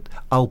 boss. Well,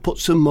 I'll put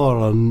some more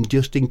on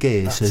just in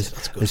case.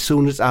 That's good. As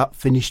soon as I've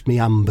finished my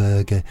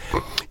hamburger.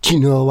 Do you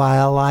know why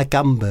I like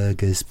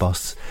hamburgers,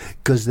 boss?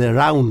 Because they're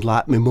round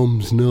like my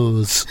mum's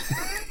nose.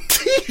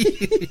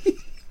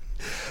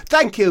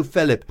 Thank you,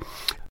 Philip.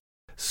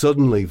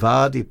 Suddenly,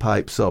 Vardy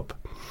pipes up.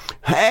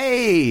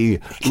 Hey,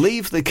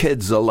 leave the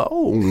kids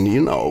alone.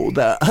 You know,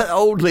 they're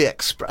only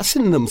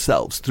expressing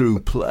themselves through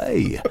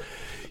play.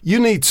 You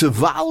need to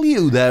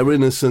value their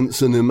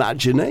innocence and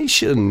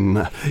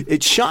imagination.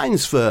 It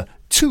shines for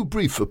too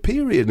brief a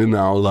period in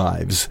our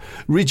lives.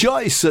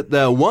 Rejoice at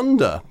their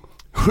wonder.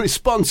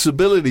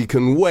 Responsibility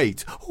can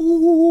wait.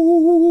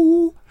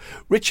 Ooh.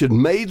 Richard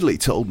Madeley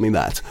told me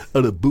that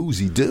at a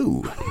boozy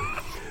do.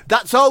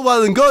 That's all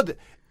well and good,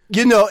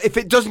 you know, if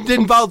it doesn't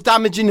involve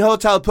damaging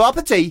hotel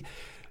property.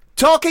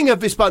 Talking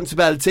of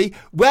responsibility,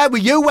 where were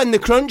you when the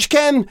crunch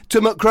came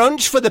to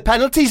McCrunch for the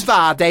penalties,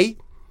 Vardy?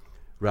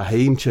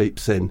 Raheem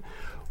cheeps in.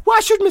 Why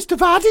should Mr.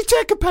 Vardy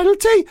take a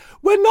penalty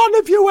when none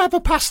of you ever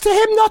passed to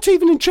him, not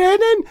even in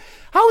training?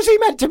 How's he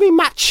meant to be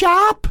match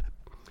sharp?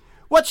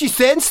 What's you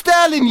saying,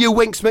 Sterling, you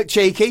Winks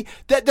McCheeky?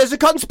 That there's a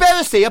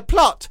conspiracy, a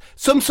plot,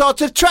 some sort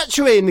of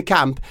treachery in the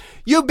camp.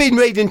 You've been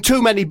reading too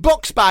many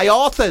books by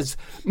authors.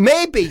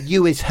 Maybe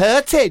you is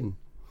hurting.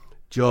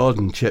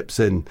 Jordan chips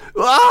in.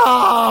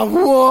 Ah,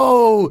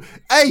 whoa!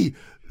 Hey,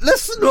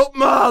 listen up,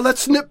 ma.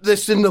 Let's nip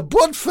this in the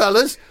bud,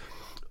 fellas.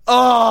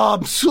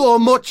 Oh, so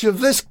much of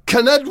this.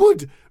 Can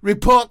Edward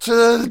report to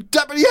the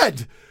deputy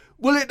head?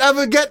 Will it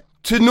ever get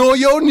to know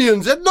your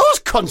onions? And those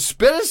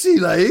conspiracy,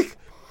 like.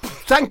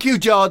 Thank you,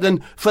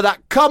 Jordan, for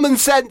that common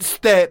sense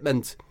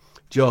statement.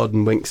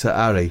 Jordan winks at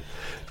Harry.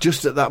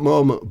 Just at that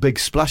moment, big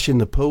splash in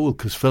the pool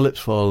because Philip's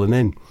fallen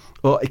in.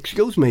 Oh,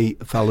 excuse me,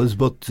 fellas,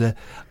 but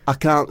I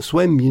can't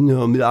swim, you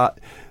know.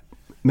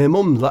 My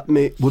mum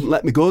wouldn't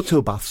let me go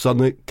to baths on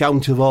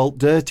account of all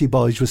dirty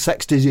boys with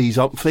sex disease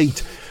on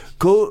feet.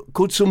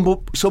 Could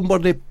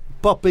somebody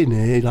pop in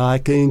here,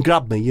 like, and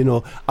grab me, you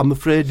know? I'm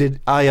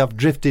afraid I have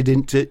drifted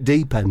into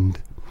deep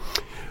end.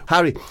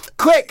 Harry,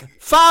 quick,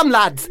 farm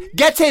lads,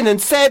 get in and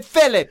save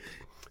Philip.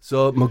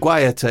 So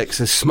Maguire takes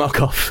his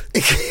smock off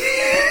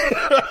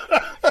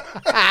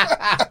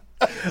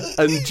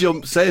and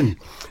jumps in.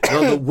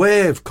 Now, the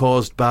wave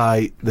caused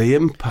by the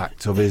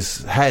impact of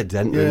his head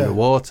entering the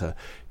water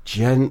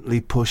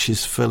gently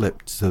pushes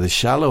Philip to the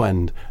shallow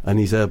end and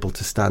he's able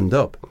to stand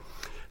up.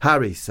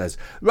 Harry says,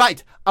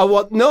 right, I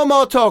want no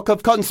more talk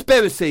of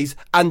conspiracies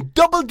and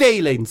double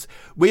dealings.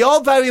 We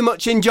all very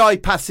much enjoy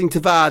passing to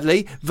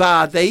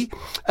Vardy,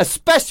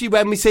 especially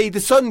when we see the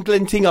sun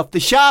glinting off the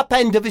sharp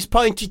end of his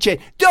pointy chin.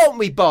 Don't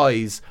we,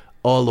 boys?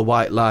 All the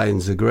White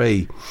Lions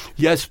agree.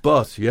 Yes,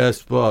 boss,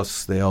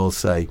 they all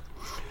say.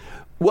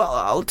 Well,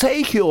 I'll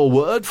take your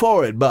word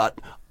for it, but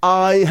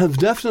I have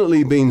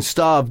definitely been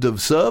starved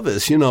of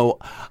service. You know,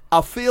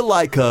 I feel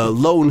like a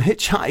lone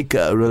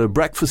hitchhiker at a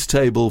breakfast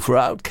table for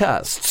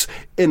outcasts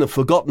in a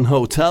forgotten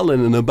hotel in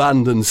an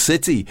abandoned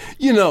city.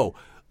 You know,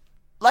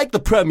 like the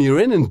Premier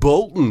Inn in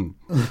Bolton.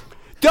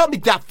 Don't be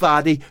daft,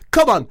 Vardy.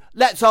 Come on,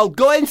 let's all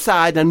go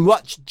inside and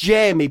watch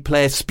Jamie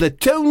play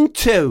Splatoon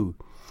 2.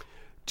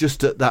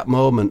 Just at that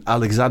moment,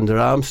 Alexander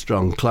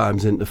Armstrong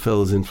climbs into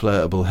Phil's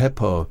inflatable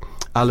hippo.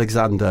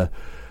 Alexander,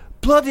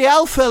 bloody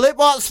hell, Philip,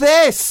 what's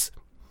this?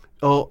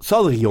 Oh,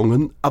 sorry,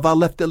 young'un, have I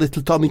left a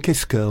little Tommy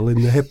Kiss girl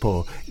in the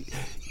hippo?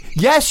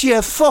 Yes,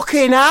 you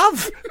fucking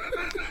have!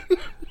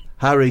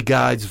 Harry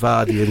guides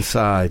Vardy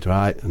inside,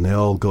 right, and they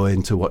all go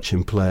in to watch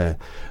him play.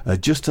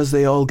 Just as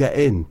they all get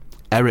in,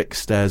 Eric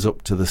stares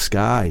up to the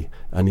sky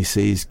and he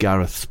sees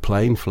Gareth's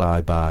plane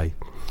fly by.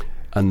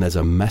 And there's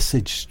a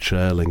message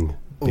trailing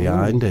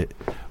behind it.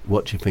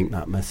 What do you think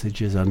that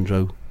message is,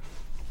 Andrew?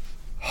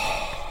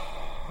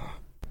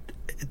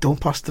 Don't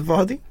pass to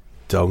Vardy.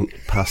 Don't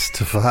pass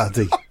to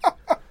Vardy.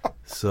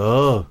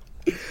 So,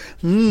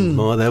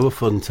 oh, they were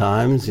fun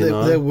times, you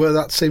know. They were.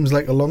 That seems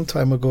like a long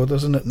time ago,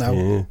 doesn't it now?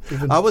 Yeah.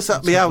 I was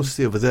at my house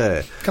the other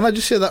day. Can I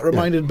just say that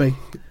reminded me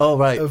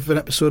right. of an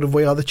episode of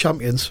We Are the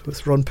Champions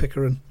with Ron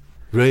Pickering.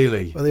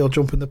 Really? Where they all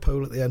jump in the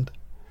pool at the end.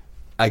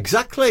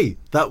 Exactly.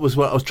 That was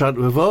what I was trying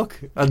to evoke,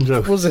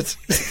 Andrew. Was it?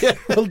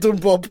 Well done,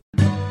 Bob.